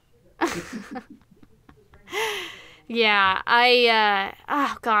was. Yeah,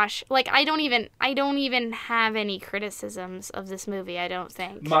 oh gosh, like I don't even have any criticisms of this movie. I don't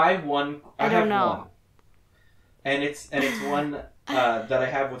think. My one, I don't have know. one, and it's one that I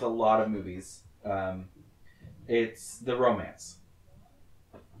have with a lot of movies. It's the romance.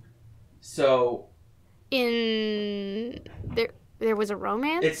 So. There was a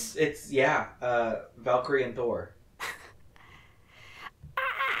romance? It's Valkyrie and Thor.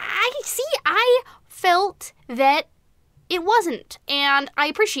 I felt that it wasn't, and I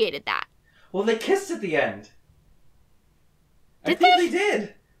appreciated that. Well, they kissed at the end. Did I think they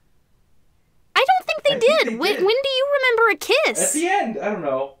did. I don't think they did. When do you remember a kiss? At the end. I don't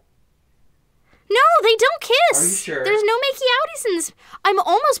know. No, they don't kiss. Are you sure? There's no makey-outies in this. I'm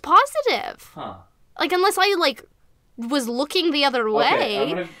almost positive. Huh. Like, unless I, like, was looking the other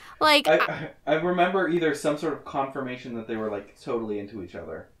way. Okay, like, I remember either some sort of confirmation that they were, like, totally into each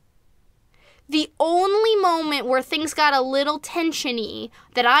other. The only moment where things got a little tensiony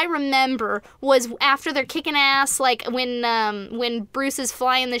that I remember was after they're kicking ass, like when Bruce is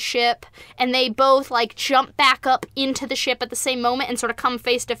flying the ship and they both like jump back up into the ship at the same moment and sort of come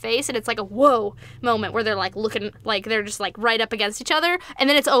face to face, and it's like a whoa moment where they're like looking like they're just like right up against each other, and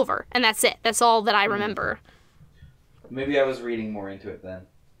then it's over and that's it. That's all that I remember. Maybe I was reading more into it then.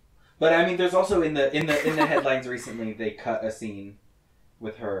 But I mean, there's also in the headlines recently they cut a scene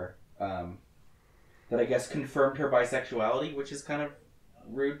with her. That I guess confirmed her bisexuality, which is kind of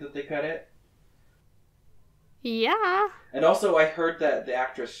rude that they cut it. Yeah. And also, I heard that the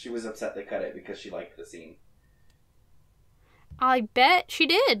actress, she was upset they cut it because she liked the scene. I bet she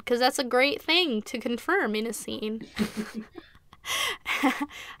did, because that's a great thing to confirm in a scene.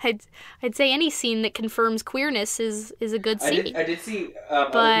 I'd say any scene that confirms queerness is a good scene. I did see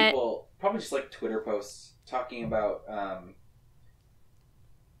other people, probably just like Twitter posts, talking about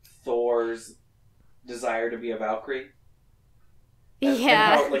Thor's desire to be a Valkyrie. And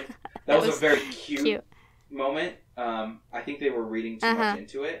how, like, that was a very cute moment. I think they were reading too much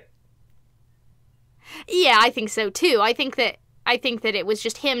into it. Yeah, I think so too. I think that it was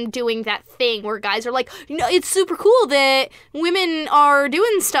just him doing that thing where guys are like, it's super cool that women are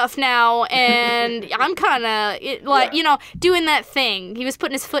doing stuff now, and I'm kind of doing that thing. He was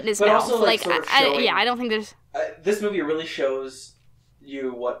putting his foot in his mouth. Also, like sort of showing, I don't think there's. This movie really shows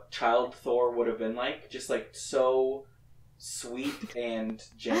you what child Thor would have been like, just like so sweet and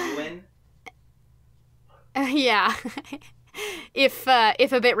genuine. Yeah. If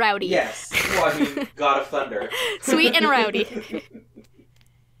a bit rowdy. Yes. Well, I mean, God of Thunder. Sweet and rowdy.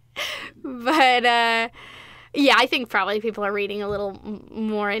 But, yeah, I think probably people are reading a little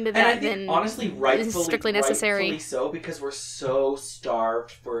more into that than honestly, strictly necessary. Rightfully so, because we're so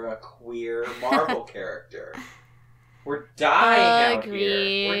starved for a queer Marvel character. We're dying out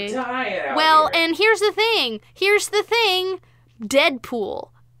here. We're dying out here. Well, and here's the thing.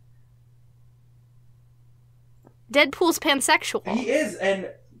 Deadpool. Deadpool's pansexual. He is, and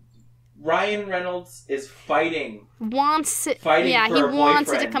Ryan Reynolds is fighting. Wants it. Fighting yeah, for he a wants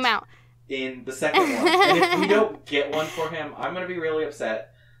it to come out. In the second one. And if we don't get one for him, I'm going to be really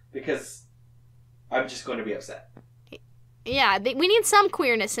upset, because I'm just going to be upset. Yeah, we need some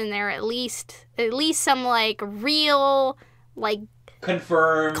queerness in there, at least some, like, real, like...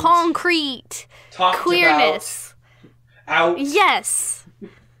 confirmed. Concrete. Talked queerness. About. Out. Yes.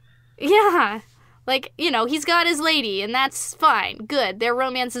 Yeah. Like, he's got his lady, and that's fine. Good. Their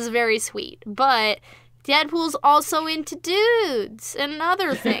romance is very sweet. But Deadpool's also into dudes and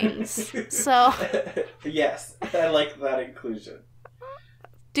other things. So... Yes, I like that inclusion.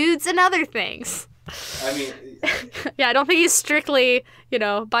 Dudes and other things. I mean... Yeah, I don't think he's strictly,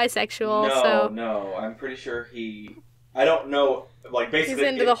 bisexual. No. I'm pretty sure I don't know, like, basically...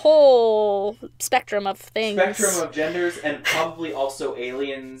 He's into the whole spectrum of things. Spectrum of genders, and probably also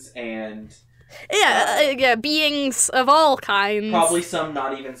aliens and... Yeah, beings of all kinds. Probably some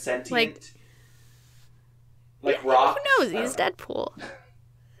not even sentient. Like rock. Who knows? He's Deadpool.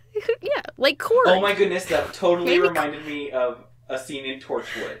 Yeah, like Korg. Oh my goodness, that totally reminded me of a scene in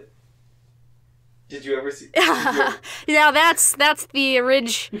Torchwood. Did you ever see? Yeah, that's the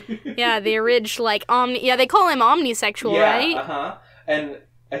like omni. Yeah, they call him omnisexual, right? Yeah, and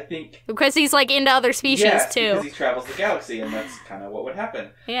I think because he's like into other species too. Because he travels the galaxy, and that's kind of what would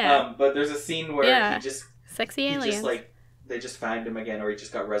happen. Yeah. But there's a scene where he just sexy aliens. Just like they just found him again, or he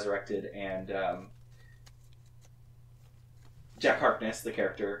just got resurrected, and Jack Harkness, the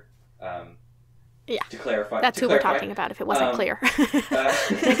character. To clarify, that's who we're talking about. If it wasn't clear.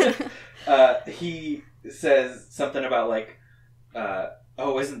 He says something about like,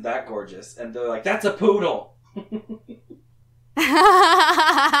 "Oh, isn't that gorgeous?" And they're like, "That's a poodle."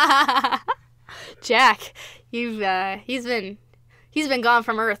 Jack, he's been gone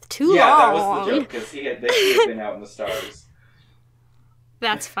from Earth too long. Yeah, that was the joke because he had been out in the stars.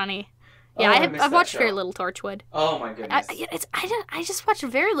 That's funny. Yeah, I've watched very little Torchwood. Oh my goodness! I just watched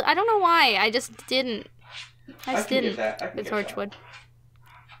very little. I don't know why. I just didn't. I just didn't with Torchwood.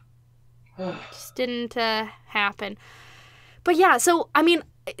 Just didn't happen. But yeah, so I mean,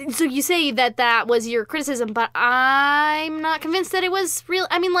 so you say that was your criticism, but I'm not convinced that it was real.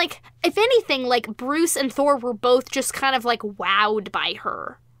 I mean, like, if anything, like Bruce and Thor were both just kind of like wowed by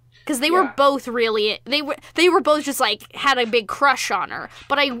her. Because they were both really, they were both just like, had a big crush on her.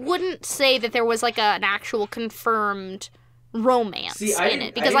 But I wouldn't say that there was like an actual confirmed romance in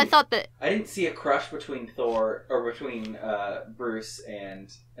it. Because I thought that... I didn't see a crush between Thor, or between Bruce and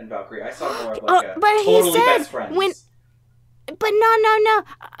Valkyrie. I saw more of like a totally best friends. But no.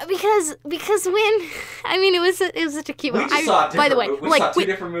 Because when, I mean, it was such a cute... We just saw by the way, we saw two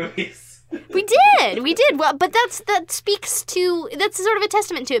different movies. We did. Well, but that speaks to, that's sort of a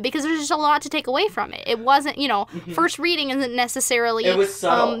testament to it, because there's just a lot to take away from it. It wasn't, first reading isn't necessarily it was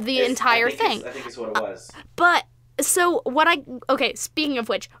the entire thing. I think it's what it was. But so speaking of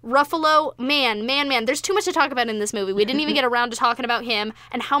which, Ruffalo, man, there's too much to talk about in this movie. We didn't even get around to talking about him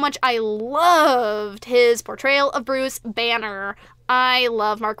and how much I loved his portrayal of Bruce Banner. I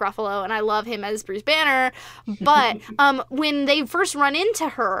love Mark Ruffalo, and I love him as Bruce Banner, but when they first run into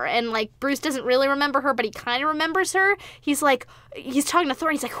her, and, like, Bruce doesn't really remember her, but he kind of remembers her, he's talking to Thor,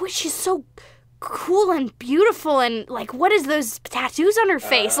 and he's like, she's so cool and beautiful, and, like, what is those tattoos on her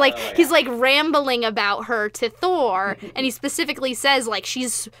face? He's, like, rambling about her to Thor, and he specifically says, like,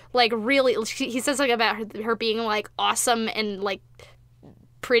 she's, like, really, he says something about her being, like, awesome and, like,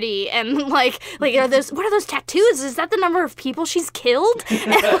 pretty, and like what are those tattoos? Is that the number of people she's killed?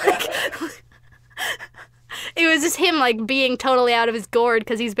 And, It was just him, like, being totally out of his gourd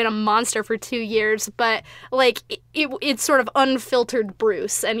because he's been a monster for 2 years. But, like, it's sort of unfiltered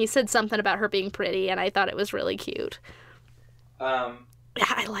Bruce. And he said something about her being pretty, and I thought it was really cute. Yeah,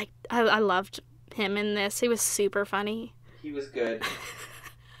 I loved him in this. He was super funny. He was good.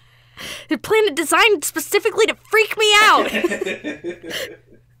 The planet designed specifically to freak me out.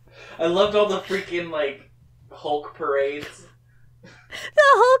 I loved all the freaking, like, Hulk parades. The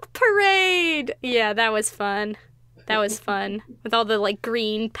Hulk parade! Yeah, that was fun. That was fun. With all the, like,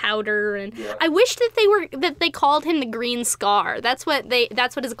 green powder and... Yeah. I wish that they called him the Green Scar. That's what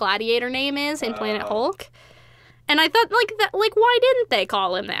his gladiator name is in Planet Hulk. And I thought, like, why didn't they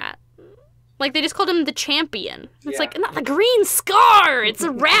call him that? Like, they just called him the Champion. It's like, not the Green Scar! It's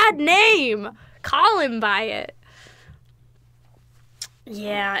a rad name! Call him by it.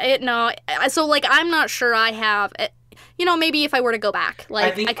 Yeah, so, like, I'm not sure I have... You know, maybe if I were to go back, like,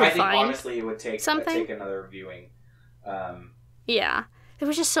 I think find honestly it would take another viewing. Yeah. There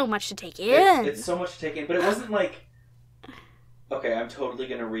was just so much to take in. It's so much to take in, but it wasn't like... Okay, I'm totally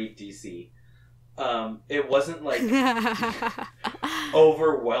going to read DC. It wasn't, like,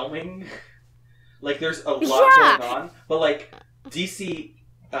 overwhelming. Like, there's a lot going on. But, like, DC,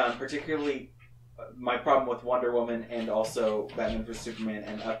 particularly, my problem with Wonder Woman and also Batman vs. Superman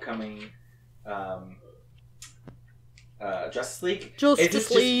and upcoming... Justice League. It's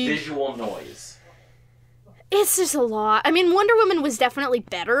just visual noise. It's just a lot. I mean, Wonder Woman was definitely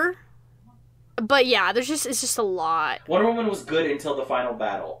better, but yeah, it's just a lot. Wonder Woman was good until the final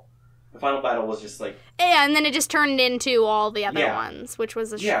battle. The final battle was just like and then it just turned into all the other ones, which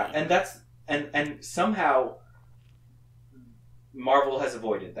was a shame. Yeah, and that's and somehow Marvel has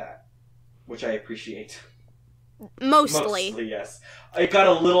avoided that, which I appreciate. Mostly, yes. It got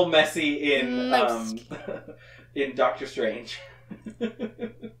a little messy in in Doctor Strange.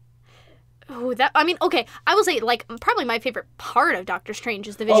 Okay, I will say, like, probably my favorite part of Doctor Strange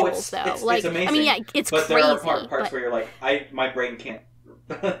is the visuals, though. It's amazing. I mean, yeah, it's but crazy. But there are parts where you're like, my brain can't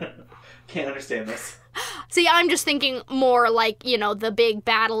understand this. See, I'm just thinking more like, you know, the big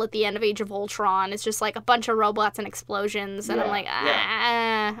battle at the end of Age of Ultron. It's just like a bunch of robots and explosions, and I'm like,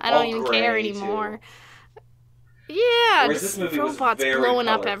 I don't even care anymore. Too. Yeah, just robots blowing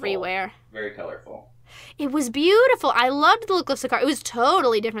up everywhere. Very colorful. It was beautiful. I loved the look of Sakaar. It was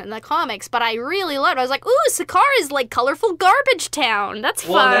totally different than the comics, but I really loved it. I was like, ooh, Sakaar is like colorful garbage town. That's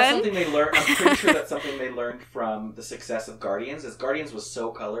fun. Well, that's something they learned. I'm pretty sure that's something they learned from the success of Guardians, as Guardians was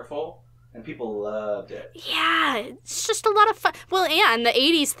so colorful, and people loved it. Yeah, it's just a lot of fun. Well, yeah, and the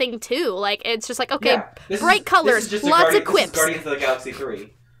 80s thing, too. Like, it's just like, okay, bright colors, lots of quips. This is Guardians of the Galaxy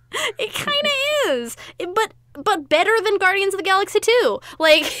 3. It kind of is. But better than Guardians of the Galaxy 2.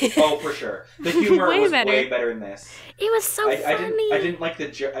 Like oh, for sure. The humor was way better in this. It was so funny. I didn't like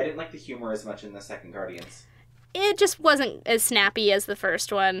the humor as much in the second Guardians. It just wasn't as snappy as the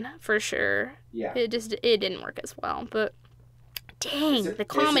first one, for sure. Yeah. It didn't work as well, but dang, the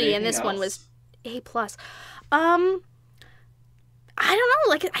comedy in this one was A+. I don't know,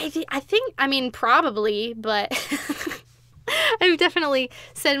 like I think I mean probably, but I've definitely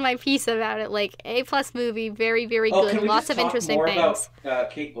said my piece about it. Like, A+ movie, very, very good. Lots of interesting things.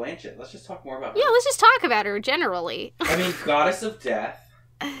 About Kate Blanchett. Let's just talk more about her. Yeah, let's just talk about her generally. I mean, Goddess of Death.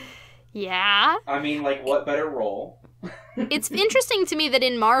 Yeah. I mean, like, what better role? It's interesting to me that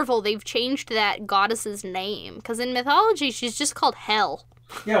in Marvel they've changed that goddess's name, because in mythology she's just called Hel.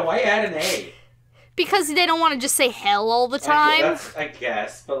 Yeah, why add an A? Because they don't want to just say hell all the time. I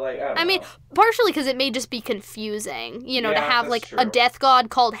guess, but like, I mean, partially because it may just be confusing, you know, to have like a death god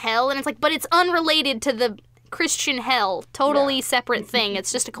called Hel, and it's like, but it's unrelated to the Christian hell, totally separate thing.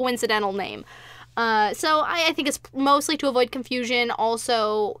 It's just a coincidental name. So I think it's mostly to avoid confusion.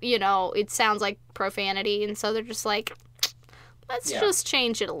 Also, you know, it sounds like profanity, and so they're just like, let's just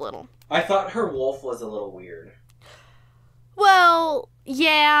change it a little. I thought her wolf was a little weird. Well,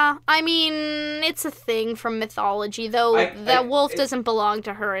 yeah. I mean, it's a thing from mythology, though that wolf doesn't belong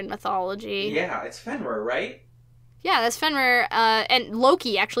to her in mythology. Yeah, it's Fenrir, right? Yeah, that's Fenrir, and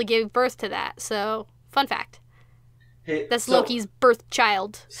Loki actually gave birth to that, so, fun fact. That's Loki's birth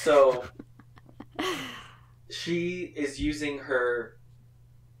child. So, she is using her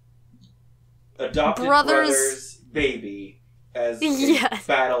adopted brother's baby as a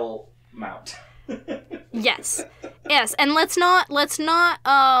battle mount. Yes, and let's not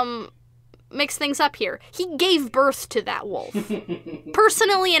mix things up here. He gave birth to that wolf,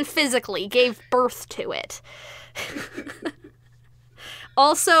 personally and physically gave birth to it.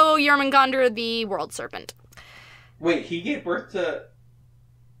 Also, Jormungandr, the world serpent. Wait, he gave birth to...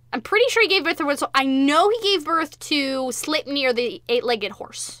 I'm pretty sure he gave birth to... I know he gave birth to Sleipnir, the 8-legged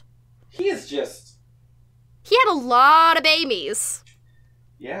horse. He is just... He had a lot of babies.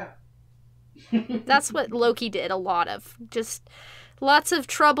 Yeah. That's what Loki did a lot of. Just lots of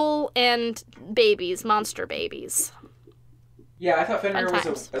trouble and babies, monster babies. Yeah, I thought Fenrir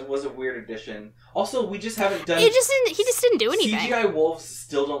was a weird addition. Also, we just haven't done... He just didn't do anything. CGI wolves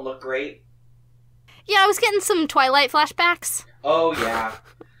still don't look great. Yeah, I was getting some Twilight flashbacks. Oh, yeah.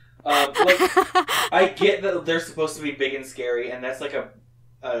 I get that they're supposed to be big and scary, and that's like a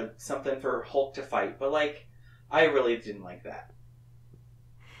something for Hulk to fight, but I really didn't like that.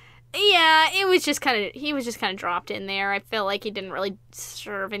 Yeah, he was just kind of dropped in there. I felt like he didn't really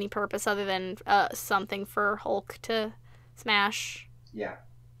serve any purpose other than something for Hulk to smash. Yeah.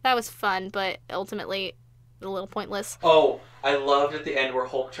 That was fun, but ultimately a little pointless. Oh, I loved at the end where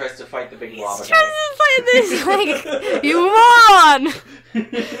Hulk tries to fight the big lava guy. He tries to fight this, like, you won!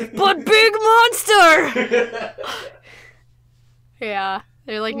 But big monster! Yeah.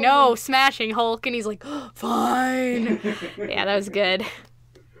 They're like, no, smashing Hulk, and he's like, oh, fine. Yeah, that was good. It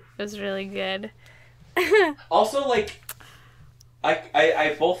was really good. Also,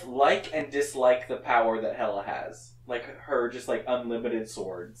 I both like and dislike the power that Hela has. Like, her just, unlimited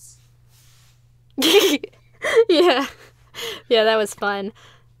swords. Yeah. Yeah, that was fun.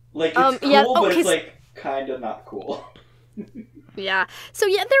 It's cool, but it's, kind of not cool. Yeah. So,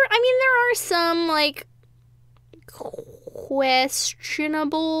 yeah, there are some,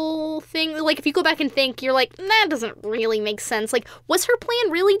 questionable thing. If you go back and think, you're like, that doesn't really make sense. Was her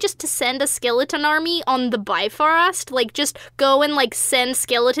plan really just to send a skeleton army on the Bifrost? Just go and send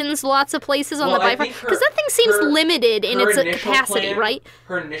skeletons lots of places on the Bifrost? Because that thing seems limited in its capacity, right?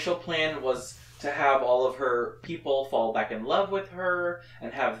 Her initial plan was to have all of her people fall back in love with her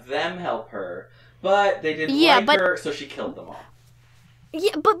and have them help her, but they didn't her, so she killed them all.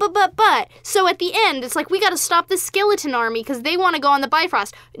 Yeah, but, so at the end, it's we gotta stop this skeleton army because they want to go on the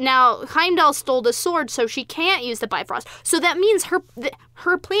Bifrost. Now, Heimdall stole the sword, so she can't use the Bifrost. So that means her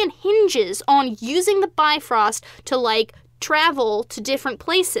plan hinges on using the Bifrost to, travel to different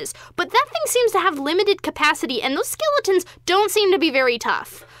places. But that thing seems to have limited capacity, and those skeletons don't seem to be very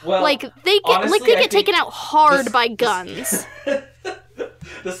tough. Well, they get taken out hard by guns.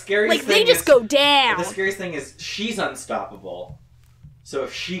 The scariest thing they just go down. The scariest thing is she's unstoppable. So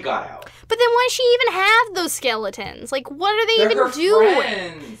if she got out. But then why does she even have those skeletons? What are they even doing?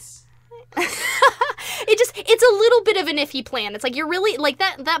 Friends. It's a little bit of an iffy plan. It's you're really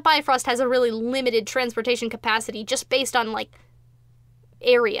that Bifrost has a really limited transportation capacity just based on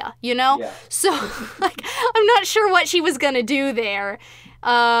area, you know? Yeah. So I'm not sure what she was gonna do there.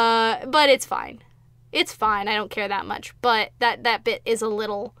 But it's fine. It's fine. I don't care that much. But that bit is a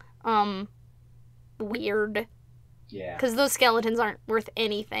little weird. Yeah. Because those skeletons aren't worth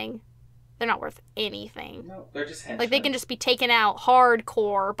anything. They're not worth anything. No, they're just henchmen. They can just be taken out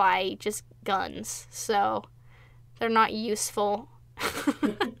hardcore by just guns. So they're not useful.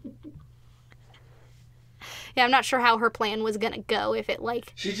 Yeah, I'm not sure how her plan was gonna go if it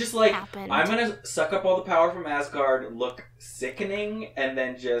She's just happened. I'm gonna suck up all the power from Asgard, look sickening, and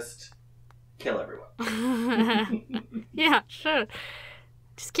then just kill everyone. Yeah, sure.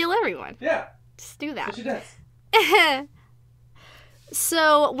 Just kill everyone. Yeah. Just do that. That's what she does.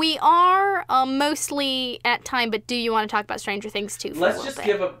 So we are mostly at time, but do you want to talk about Stranger Things 2 for Let's a just bit?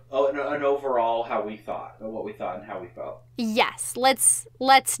 give an overall how we thought, or what we thought and how we felt. Yes, let's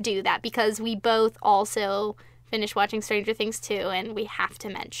do that because we both also finished watching Stranger Things 2 and we have to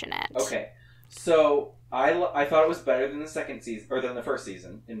mention it. Okay, so I thought it was better than the second season, or than the first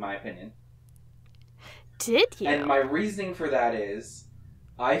season, in my opinion. Did you? And my reasoning for that is,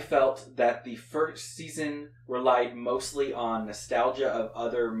 I felt that the first season relied mostly on nostalgia of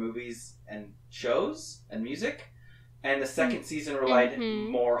other movies and shows and music, and the second season relied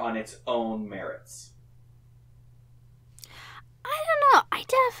more on its own merits. I don't know. I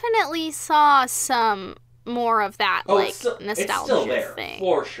definitely saw some more of that, nostalgia it's still there, thing.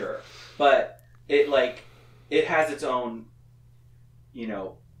 For sure. But it has its own,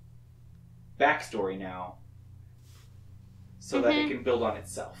 backstory now. So that it can build on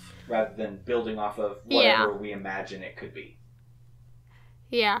itself, rather than building off of whatever we imagine it could be.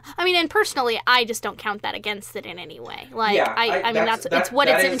 Yeah. I mean, and personally, I just don't count that against it in any way. It's what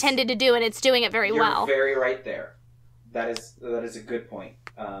it's intended to do, and it's doing it very well. You're very right there. That is a good point.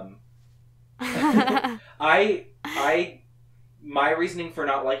 My reasoning for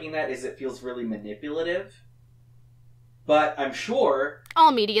not liking that is it feels really manipulative. But I'm sure...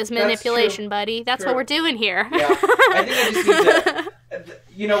 All media is manipulation, buddy. That's what we're doing here. Yeah. I think I just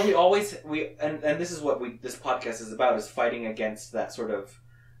need to... And this is what this podcast is about, is fighting against that sort of...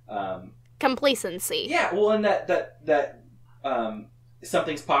 complacency. Yeah, well, and that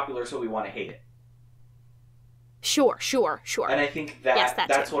something's popular, so we want to hate it. Sure. And I think that, yes,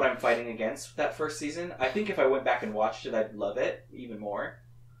 that's too. what I'm fighting against that first season. I think if I went back and watched it, I'd love it even more.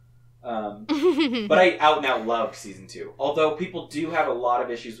 But I out and out loved season 2. Although people do have a lot of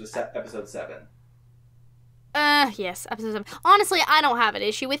issues with episode 7. Yes, episode 7. Honestly, I don't have an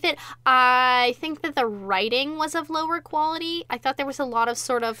issue with it. I think that the writing was of lower quality. I thought there was a lot of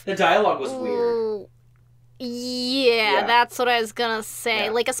sort of... The dialogue was weird. Yeah, that's what I was gonna say.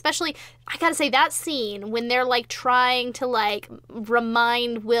 Yeah. Like, especially, I gotta say, that scene when they're, like, trying to, like,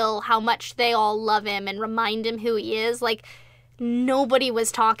 remind Will how much they all love him and remind him who he is, like, nobody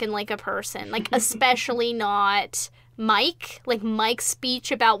was talking like a person. Like, especially not... Mike, like Mike's speech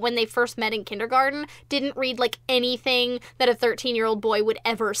about when they first met in kindergarten didn't read like anything that a 13-year-old boy would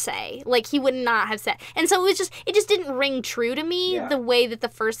ever say. Like, he would not have said. And so it just didn't ring true to me the way that the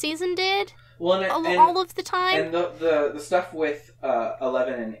first season did. Well, all of the time. And the stuff with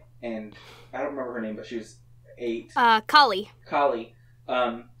 11 and I don't remember her name, but she was 8. Kali.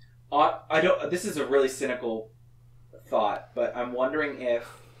 I don't. This is a really cynical thought, but I'm wondering if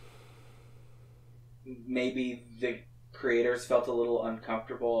maybe the creators felt a little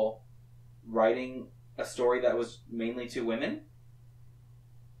uncomfortable writing a story that was mainly to women.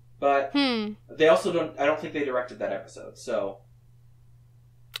 But they also don't... I don't think they directed that episode, so...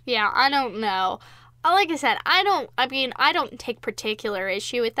 Yeah, I don't know. Like I said, I don't take particular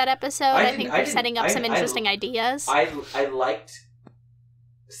issue with that episode. I think they're setting up some interesting ideas. I liked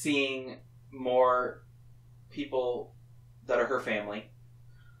seeing more people that are her family.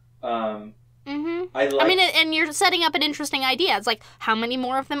 And you're setting up an interesting idea. It's like, how many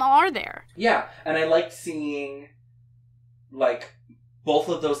more of them are there? Yeah, and I liked seeing, like, both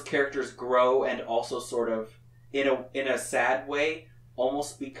of those characters grow and also sort of, in a sad way,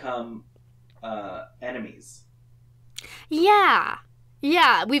 almost become enemies. Yeah,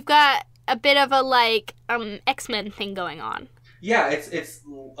 we've got a bit of a, like, X-Men thing going on. Yeah, it's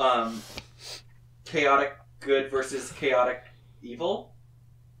chaotic good versus chaotic evil.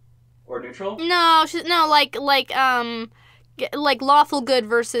 Or neutral? No, like lawful good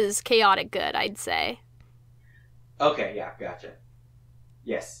versus chaotic good, I'd say. Okay, yeah, gotcha.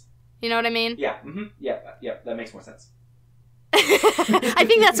 Yes. You know what I mean? Yeah, yeah, that makes more sense. I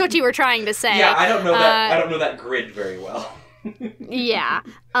think that's what you were trying to say. Yeah, I don't know that. I don't know that grid very well. Yeah,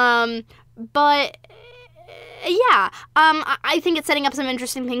 but yeah, I think it's setting up some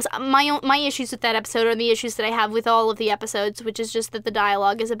interesting things. My issues with that episode are the issues that I have with all of the episodes, which is just that the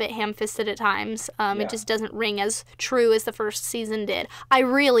dialogue is a bit ham-fisted at times. It just doesn't ring as true as the first season did. I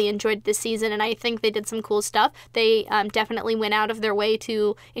really enjoyed this season, and I think they did some cool stuff. They definitely went out of their way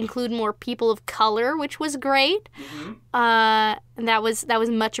to include more people of color, which was great. Mm-hmm. And that was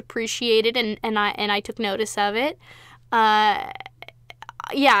much appreciated, and I took notice of it. Yeah,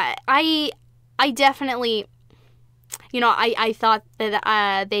 I definitely... You know, I thought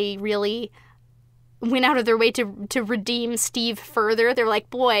that they really went out of their way to redeem Steve further. They were like,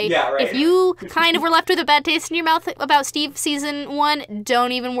 boy, if you kind of were left with a bad taste in your mouth about Steve season 1,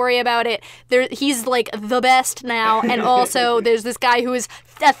 don't even worry about it. He's like the best now, and also there's this guy who is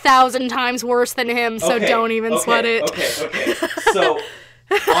 1,000 times worse than him, so don't even sweat it. Okay. So,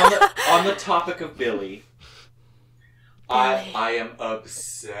 on the topic of Billy, I am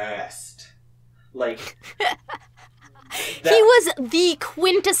obsessed. Like... he was the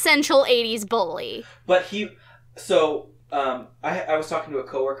quintessential 80s bully. But I was talking to a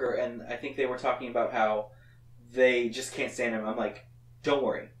coworker, and I think they were talking about how they just can't stand him. I'm like, don't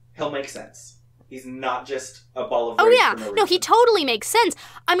worry, he'll make sense. He's not just a ball of rage for no reason. No, he totally makes sense.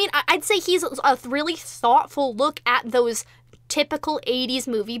 I mean, I'd say he's a really thoughtful look at those typical 80s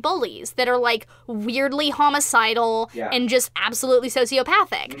movie bullies that are like weirdly homicidal and just absolutely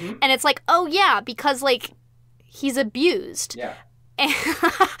sociopathic. Mm-hmm. And it's like, oh yeah, because like he's abused. Yeah.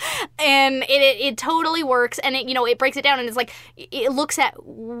 And it totally works, and it breaks it down, and it's like it looks at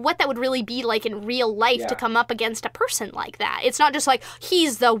what that would really be like in real life to come up against a person like that. It's not just like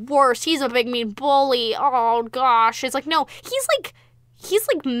he's the worst, he's a big mean bully. Oh gosh, it's like no, he's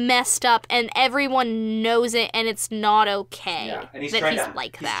like messed up, and everyone knows it, and it's not okay. Yeah, and he's that trying he's to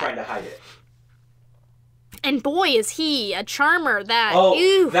like he's that. trying to hide it. And boy, is he a charmer!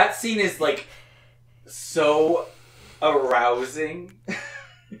 That scene is like so arousing.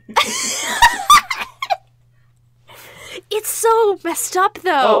 It's so messed up,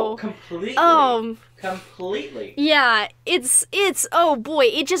 though. Oh, completely. Completely. Yeah, it's oh boy,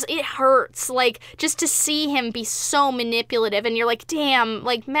 it hurts, like, just to see him be so manipulative, and you're like, damn,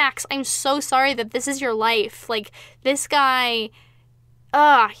 like, Max, I'm so sorry that this is your life. Like, this guy,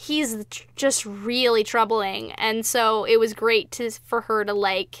 he's just really troubling, and so it was great for her to,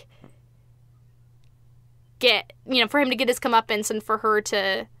 like, get, for him to get his comeuppance and for her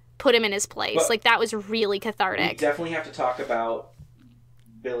to put him in his place. But like, that was really cathartic. We definitely have to talk about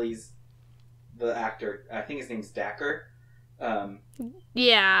the actor. I think his name's Dacker.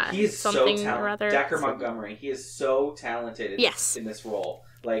 Yeah. He is so talented. Dacker Montgomery. He is so talented in this role.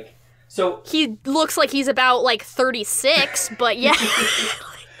 Like, so... He looks like he's about, like, 36, but yeah.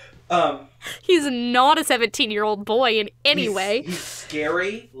 He's not a 17-year-old boy in any way. He's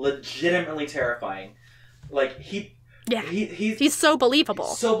scary, legitimately terrifying. Like, he's so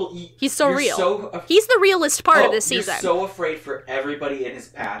believable. He's so real. He's the realest part of this season. You're so afraid for everybody in his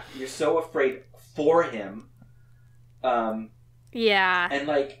path. You're so afraid for him. Yeah. And,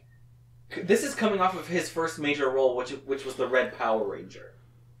 like, this is coming off of his first major role, which was the Red Power Ranger.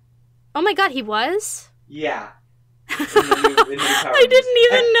 Oh my god, he was? Yeah. I didn't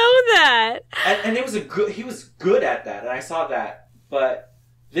even know that. And it was he was good at that, and I saw that. But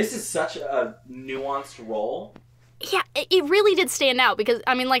this is such a nuanced role. Yeah, it really did stand out because,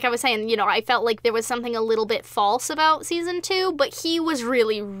 I mean, like I was saying, I felt like there was something a little bit false about season 2, but he was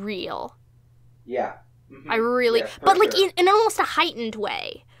really real. Yeah. Mm-hmm. I really... but, like, in almost a heightened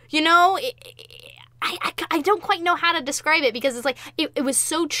way. I don't quite know how to describe it because it's like, it was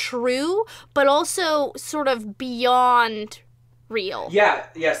so true, but also sort of beyond real. Yeah,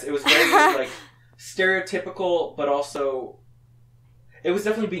 yes, it was very, like, stereotypical, but also... It was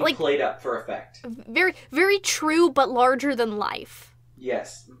definitely being played up for effect. Very, very true, but larger than life.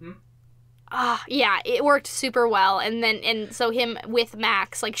 Yes. Mm-hmm. Yeah, it worked super well. And so him with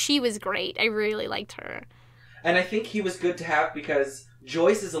Max, like, she was great. I really liked her. And I think he was good to have because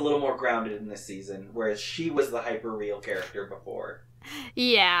Joyce is a little more grounded in this season, whereas she was the hyper-real character before.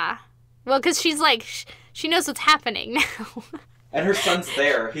 Yeah. Well, because she's like, she knows what's happening now. And her son's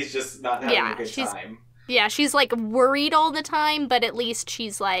there. He's just not having a good time. Yeah, she's, like, worried all the time, but at least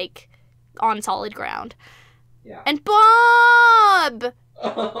she's, like, on solid ground. Yeah. And Bob!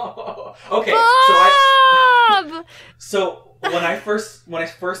 Okay, Bob! So when I first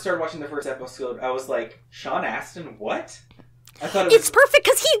started watching the first episode, I was like, Sean Astin, what? I thought it was... It's perfect,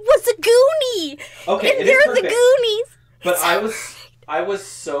 because he was a Goonie! Okay, and they're the Goonies! But I was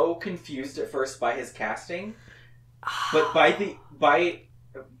so confused at first by his casting, but by the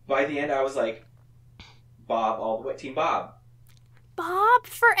end, I was like, Bob all the way, Team Bob. Bob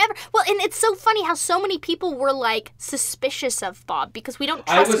forever. Well, and it's so funny how so many people were, like, suspicious of Bob because we don't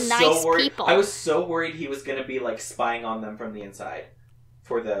trust nice people. I was so worried he was going to be, like, spying on them from the inside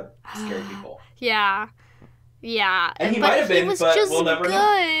for the scary people. Yeah. Yeah. And he might have been, but we'll never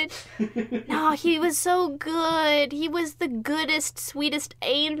know. No, he was so good. He was the goodest, sweetest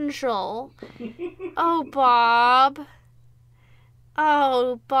angel. Oh, Bob.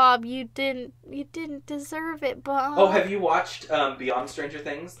 Oh, Bob, you didn't deserve it, Bob. Oh, have you watched Beyond Stranger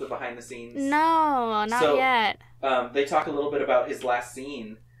Things, the behind the scenes? No, not yet. They talk a little bit about his last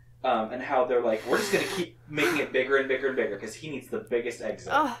scene, and how they're like, we're just gonna keep making it bigger and bigger and bigger because he needs the biggest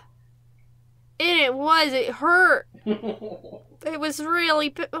exit. Oh, it hurt. It was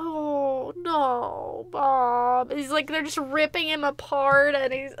really... Oh, no, Bob. He's like, they're just ripping him apart,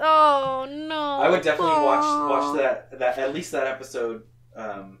 and he's... Oh, no, I would definitely Bob. watch that at least that episode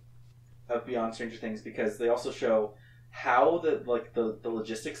of Beyond Stranger Things, because they also show how the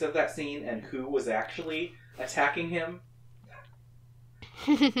logistics of that scene and who was actually attacking him.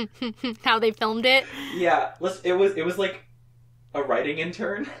 How they filmed it? Yeah, it was like a writing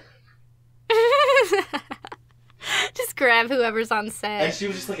intern. Just grab whoever's on set. And she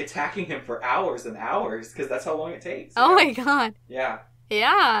was just like attacking him for hours and hours because that's how long it takes. Oh my god. Yeah.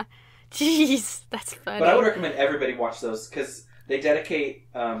 Yeah. Jeez, that's funny. But I would recommend everybody watch those because they dedicate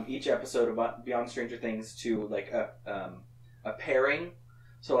each episode of Beyond Stranger Things to like a pairing.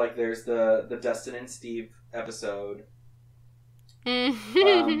 So like there's the Dustin and Steve episode.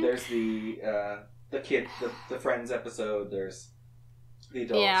 There's the kid, the Friends episode. There's the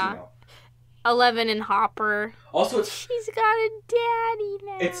adults. Yeah. You know. 11 and Hopper. Also, she's got a daddy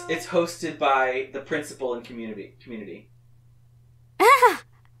now. It's hosted by the principal in Community.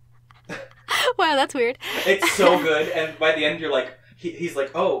 Wow, that's weird. It's so good, and by the end, you're like, he's like,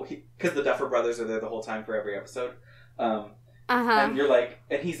 oh, because the Duffer Brothers are there the whole time for every episode. And you're like,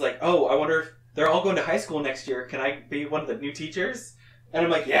 and he's like, oh, I wonder if they're all going to high school next year. Can I be one of the new teachers? And I'm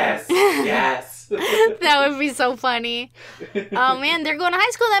like, yes, yes. That would be so funny. Oh, man, they're going to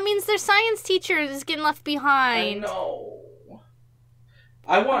high school. That means their science teacher is getting left behind. I know.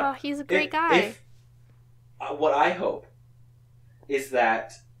 Oh, he's a great guy. What I hope is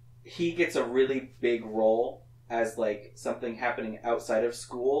that he gets a really big role as, like, something happening outside of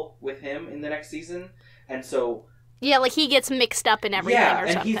school with him in the next season. And so Yeah, like he gets mixed up in everything or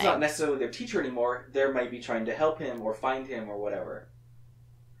something. Yeah, and he's not necessarily their teacher anymore. They might be trying to help him or find him or whatever.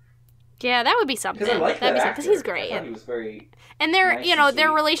 Yeah, that would be something. Because I like that actor. Because he's great. I thought he was very and their, nice you know, and their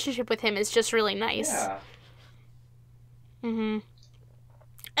sweet. relationship with him is just really nice. Yeah. Mm-hmm.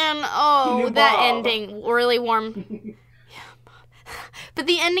 And, that ending really warmed... But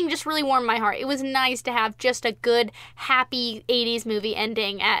the ending just really warmed my heart. It was nice to have just a good, happy 80s movie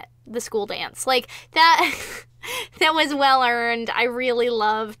ending at the school dance. Like, that that was well earned. I really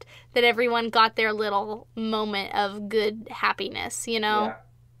loved that everyone got their little moment of good happiness, you know? Yeah.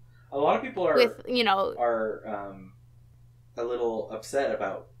 A lot of people are, with, you know... are a little upset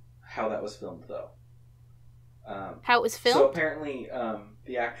about how that was filmed, though. How it was filmed? So apparently,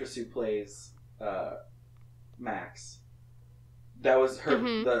 the actress who plays Max... That was her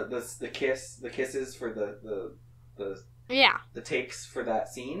the kisses for the takes for that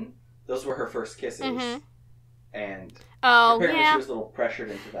scene. Those were her first kisses, and apparently she was a little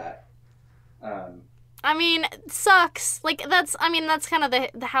pressured into that. I mean, it sucks. Like that's kind of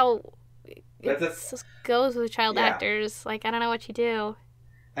the how it just goes with child actors. Like I don't know what you do.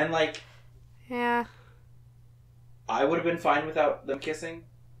 And like, yeah, I would have been fine without them kissing.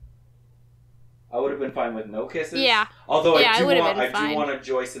 I would have been fine with no kisses. Yeah. Although I do want a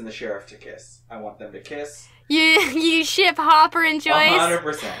Joyce and the sheriff to kiss. I want them to kiss. You ship Hopper and Joyce?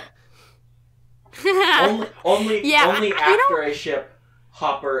 100%. only after I ship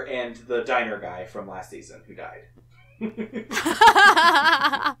Hopper and the diner guy from last season who died. We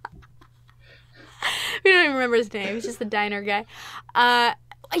don't even remember his name. He's just the diner guy.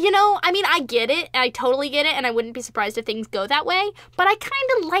 You know, I mean, I get it. I totally get it, and I wouldn't be surprised if things go that way. But I kind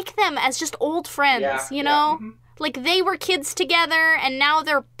of like them as just old friends, you know? Mm-hmm. Like, they were kids together, and now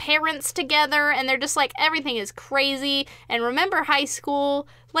they're parents together, and they're just like, everything is crazy. And remember high school?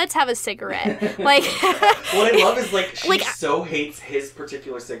 Let's have a cigarette. Like, what I love is, like, she so hates his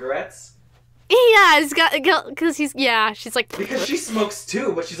particular cigarettes. Yeah, it's got, because she's like... Because she smokes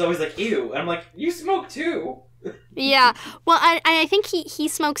too, but she's always like, ew. And I'm like, you smoke too. Yeah, well, I think he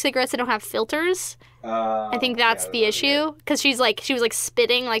smokes cigarettes that don't have filters. I think that's the issue because she was like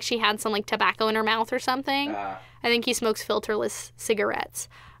spitting like she had some like tobacco in her mouth or something. I think he smokes filterless cigarettes,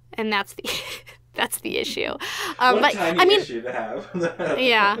 and that's the issue. What a tiny issue to have.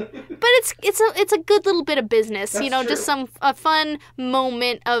 Yeah, but it's a good little bit of business, that's you know, true. just a fun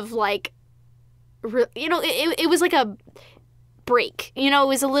moment of like, you know, it was like a break, you know, it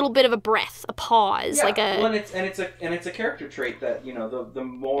was a little bit of a breath, a pause, yeah, like a. Well, and it's a character trait that, you know, the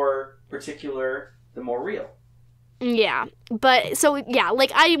more particular, the more real. Yeah, but so yeah,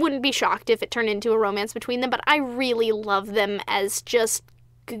 like I wouldn't be shocked if it turned into a romance between them, but I really love them as just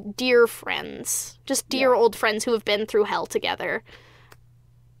dear friends, just dear old friends who have been through hell together.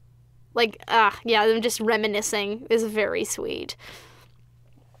 Like, yeah, them just reminiscing is very sweet.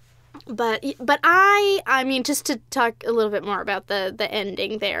 But I mean, just to talk a little bit more about the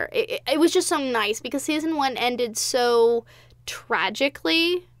ending there, it was just so nice because season 1 ended so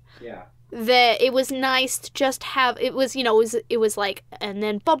tragically. Yeah. That it was nice to just have, it was, you know, it was like, and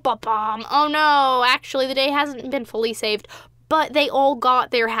then bum, oh no, actually the day hasn't been fully saved. But they all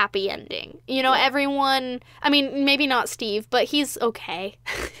got their happy ending. You know, everyone, I mean, maybe not Steve, but he's okay.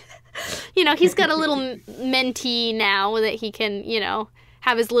 You know, he's got a little mentee now that he can, you know,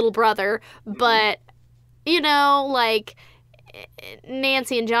 have his little brother, but, you know, like,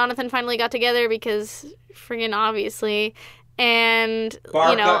 Nancy and Jonathan finally got together because, friggin' obviously, and,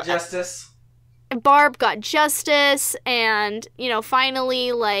 Barb you know... got justice. Barb got justice, and, you know,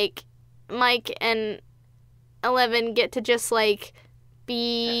 finally, like, Mike and Eleven get to just, like,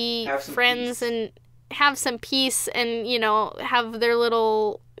 be friends and have some peace and, you know, have their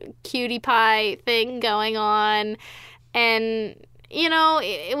little cutie pie thing going on, and... You know,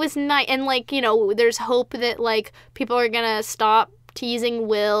 it was nice. And, like, you know, there's hope that, like, people are gonna stop teasing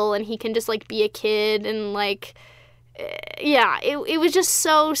Will and he can just, like, be a kid. And, like, yeah, it was just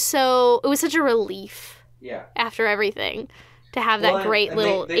so, it was such a relief. Yeah. After everything to have that great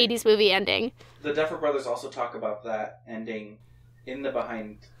little 80s movie ending. The Duffer Brothers also talk about that ending in the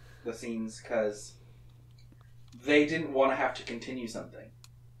behind the scenes because they didn't want to have to continue something.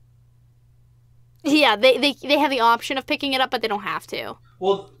 Yeah, they have the option of picking it up, but they don't have to.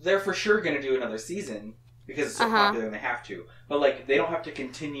 Well, they're for sure going to do another season because it's so popular and they have to. But, like, they don't have to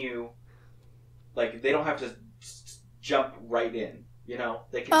continue. Like, they don't have to jump right in, you know?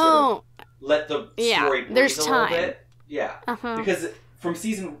 They can sort of let the story breathe a little bit. Yeah. Because from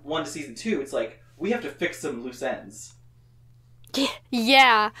season 1 to season 2, it's like, we have to fix some loose ends.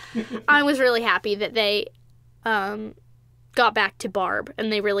 Yeah. I was really happy that they... got back to Barb,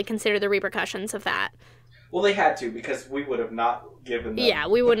 and they really consider the repercussions of that. Well, they had to because we would have not given them. Yeah,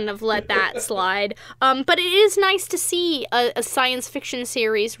 we wouldn't have let that slide. But it is nice to see a science fiction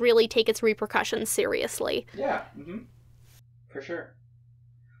series really take its repercussions seriously. Yeah, for sure.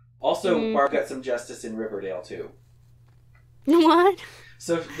 Also, Barb got some justice in Riverdale, too. What?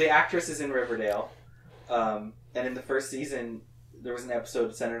 So, the actress is in Riverdale, and in the first season, there was an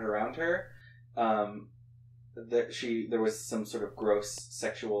episode centered around her. There was some sort of gross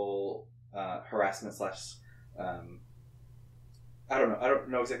sexual harassment / I don't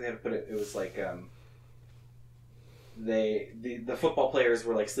know exactly how to put it. It was like the football players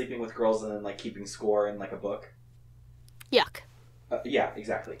were like sleeping with girls and then like keeping score in like a book. Yuck. Yeah,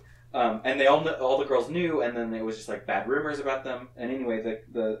 exactly. And all the girls knew, and then it was just like bad rumors about them. And anyway,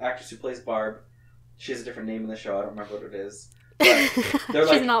 the actress who plays Barb, she has a different name in the show. I don't remember what it is. But they're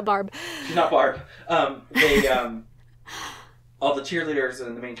She's not Barb. She's not Barb. All the cheerleaders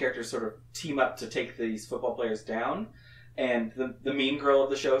and the main characters sort of team up to take these football players down. And the mean girl of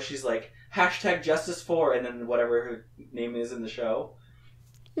the show, she's like, #justice4, and then whatever her name is in the show.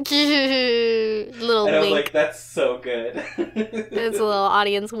 Little and I was wink. like, that's so good. There's a little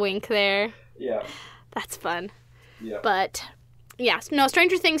audience wink there. Yeah. That's fun. Yeah. But, yeah. No,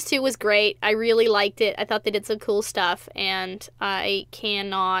 Stranger Things 2 was great. I really liked it. I thought they did some cool stuff, and I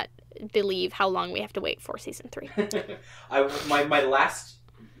cannot believe how long we have to wait for season 3. My last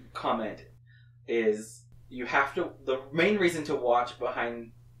comment is you have to... The main reason to watch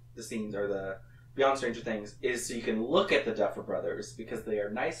behind the scenes or the Beyond Stranger Things is so you can look at the Duffer Brothers because they are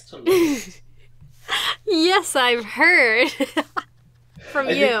nice to look at. Yes, I've heard from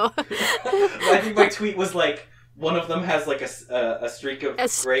you. I think my tweet was like, one of them has like a streak of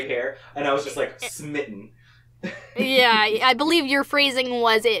gray hair, and I was just like smitten. Yeah, I believe your phrasing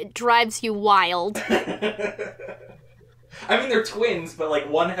was, it drives you wild. I mean, they're twins, but like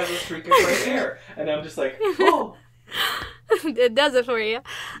one has a streak of gray hair, and I'm just like, oh. It does it for you.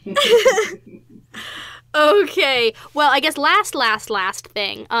 Okay, well, I guess last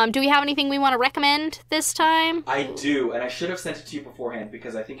thing. Do we have anything we want to recommend this time? I do, and I should have sent it to you beforehand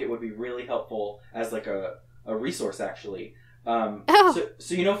because I think it would be really helpful as like a resource, actually. So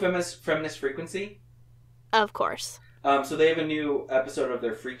you know Feminist Frequency? Of course. So they have a new episode of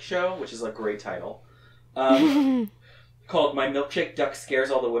their Freak Show, which is a great title, called "My Milkshake Duck Scares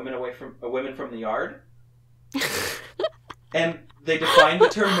All the Women Women from the Yard," and they define the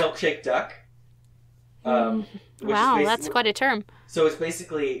term milkshake duck. Wow, that's quite a term. So it's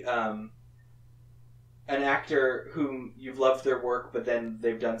basically an actor whom you've loved their work, but then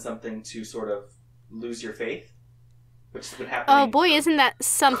they've done something to sort of lose your faith, which has been happening. Oh boy, isn't that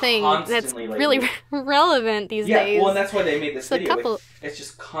something that's really relevant these days? Yeah, well, and that's why they made this video. It's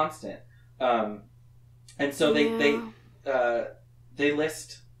just constant. And so they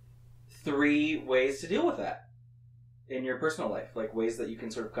list 3 ways to deal with that in your personal life, like ways that you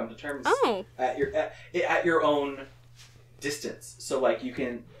can sort of come to terms at your own distance. So like you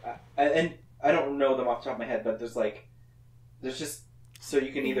can, and I don't know them off the top of my head, but there's just so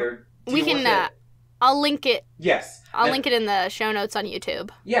you can either deal with it. I'll link it. Yes, I'll link it in the show notes on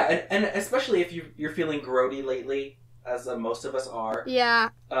YouTube. Yeah, and especially if you're feeling grody lately, as most of us are. Yeah.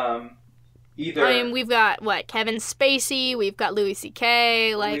 Either. I mean, we've got, Kevin Spacey, we've got Louis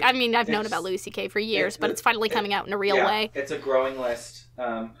C.K., I've known about Louis C.K. for years, but it's finally coming out in a real way. It's a growing list,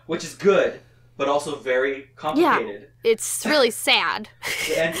 which is good, but also very complicated. Yeah, it's really sad.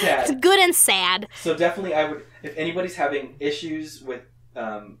 And sad. It's good and sad. So definitely I would, if anybody's having issues with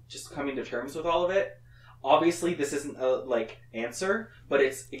just coming to terms with all of it, obviously this isn't a, answer, but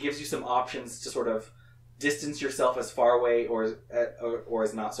it gives you some options to sort of distance yourself as far away or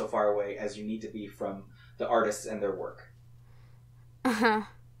as not so far away as you need to be from the artists and their work. Uh-huh.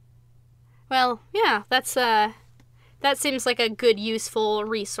 Well, yeah, that seems like a good, useful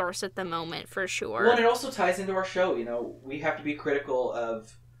resource at the moment, for sure. Well, and it also ties into our show, we have to be critical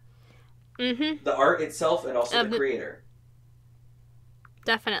of the art itself and also the creator.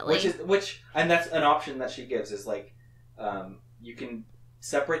 Definitely. And that's an option that she gives, is you can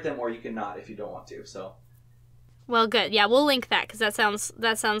separate them or you can not if you don't want to, so... Well, good. Yeah, we'll link that because that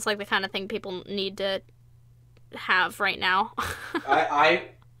sounds like the kind of thing people need to have right now.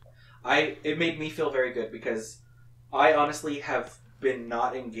 It made me feel very good because I honestly have been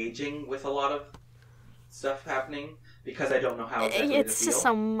not engaging with a lot of stuff happening because I don't know how exactly to feel. It's just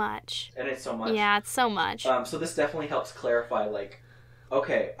so much. And it's so much. Yeah, it's so much. So this definitely helps clarify,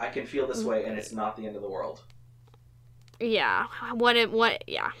 okay, I can feel this way and it's not the end of the world. Yeah.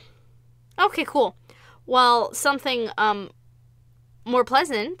 Yeah. Okay, cool. Well, something more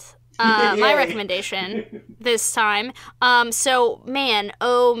pleasant my recommendation this time. So man,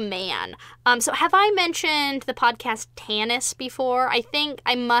 oh man. So have I mentioned the podcast Tanis before? I think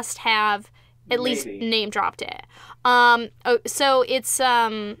I must have at least name dropped it. So it's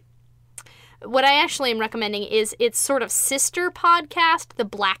what I actually am recommending is its sort of sister podcast, The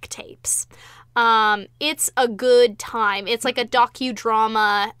Black Tapes. It's a good time. It's like a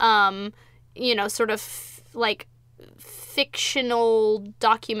docudrama, sort of like fictional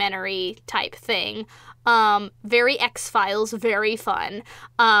documentary type thing. Very X-Files, very fun.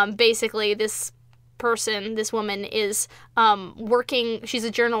 Basically, this woman is working, she's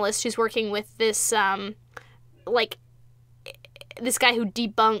a journalist who's working with this this guy who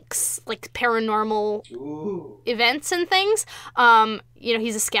debunks like paranormal events and things.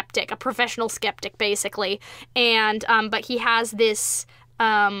 He's a skeptic, a professional skeptic basically. And but he has this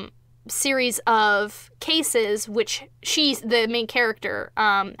series of cases which she's the main character,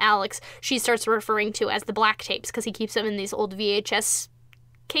 Alex, she starts referring to as the black tapes because he keeps them in these old VHS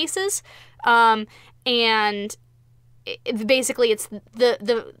cases. And basically it's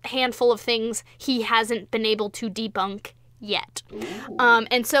the handful of things he hasn't been able to debunk yet.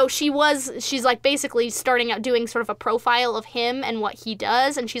 And so she's like basically starting out doing sort of a profile of him and what he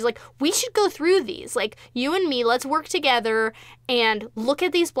does, and she's like, we should go through these, like you and me, let's work together and look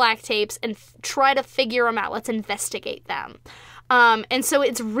at these black tapes and try to figure them out, let's investigate them. And so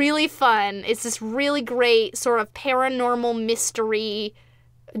it's really fun. It's this really great sort of paranormal mystery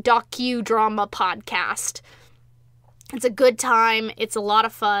docudrama podcast. It's a good time, it's a lot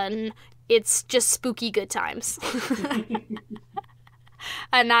of fun. It's just spooky good times.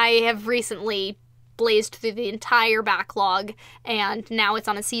 And I have recently blazed through the entire backlog, and now it's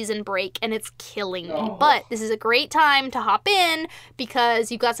on a season break, and it's killing me. Oh. But this is a great time to hop in,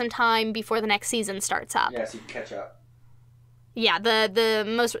 because you've got some time before the next season starts up. Yeah, so you can catch up. Yeah,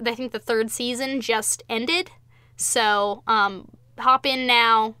 I think the third season just ended. So, hop in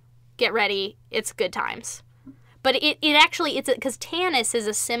now, get ready, it's good times. But it's because Tanis is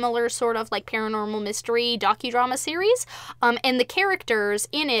a similar sort of like paranormal mystery docudrama series, and the characters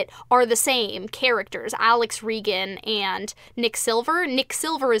in it are the same characters, Alex Regan and Nick Silver. Nick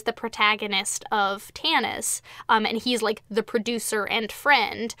Silver is the protagonist of Tanis, and he's like the producer and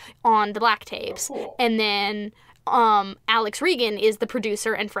friend on the Black Tapes. Oh, cool. And then Alex Regan is the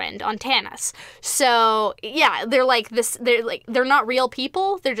producer and friend on Tanis. So yeah, they're not real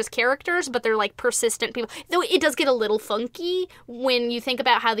people, they're just characters, but they're like persistent people. Though it does get a little funky when you think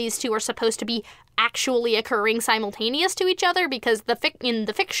about how these two are supposed to be actually occurring simultaneous to each other, because in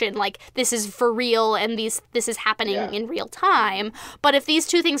the fiction, like, this is for real and this is happening in real time. But if these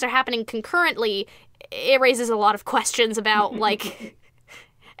two things are happening concurrently, it raises a lot of questions about like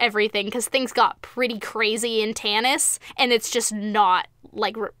everything, because things got pretty crazy in Tanis, and it's just not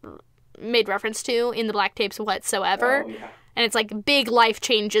like made reference to in the Black Tapes whatsoever. Oh, yeah. And it's like big life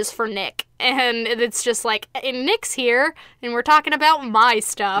changes for Nick, and it's just like, and Nick's here and we're talking about my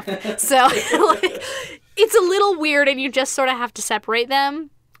stuff. So like, it's a little weird, and you just sort of have to separate them,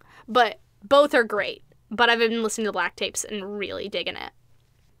 but both are great. But I've been listening to Black Tapes and really digging it.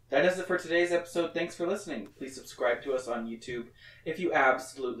 That does it for today's episode. Thanks for listening. Please subscribe to us on YouTube if you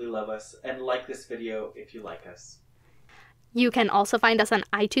absolutely love us, and like this video if you like us. You can also find us on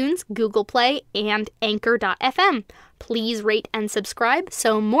iTunes, Google Play, and Anchor.fm. Please rate and subscribe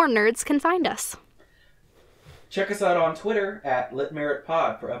so more nerds can find us. Check us out on Twitter at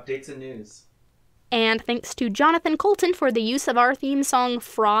LitMeritPod for updates and news. And thanks to Jonathan Colton for the use of our theme song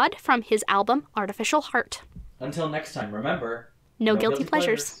Fraud from his album Artificial Heart. Until next time, remember, no guilty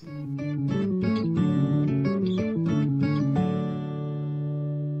pleasures.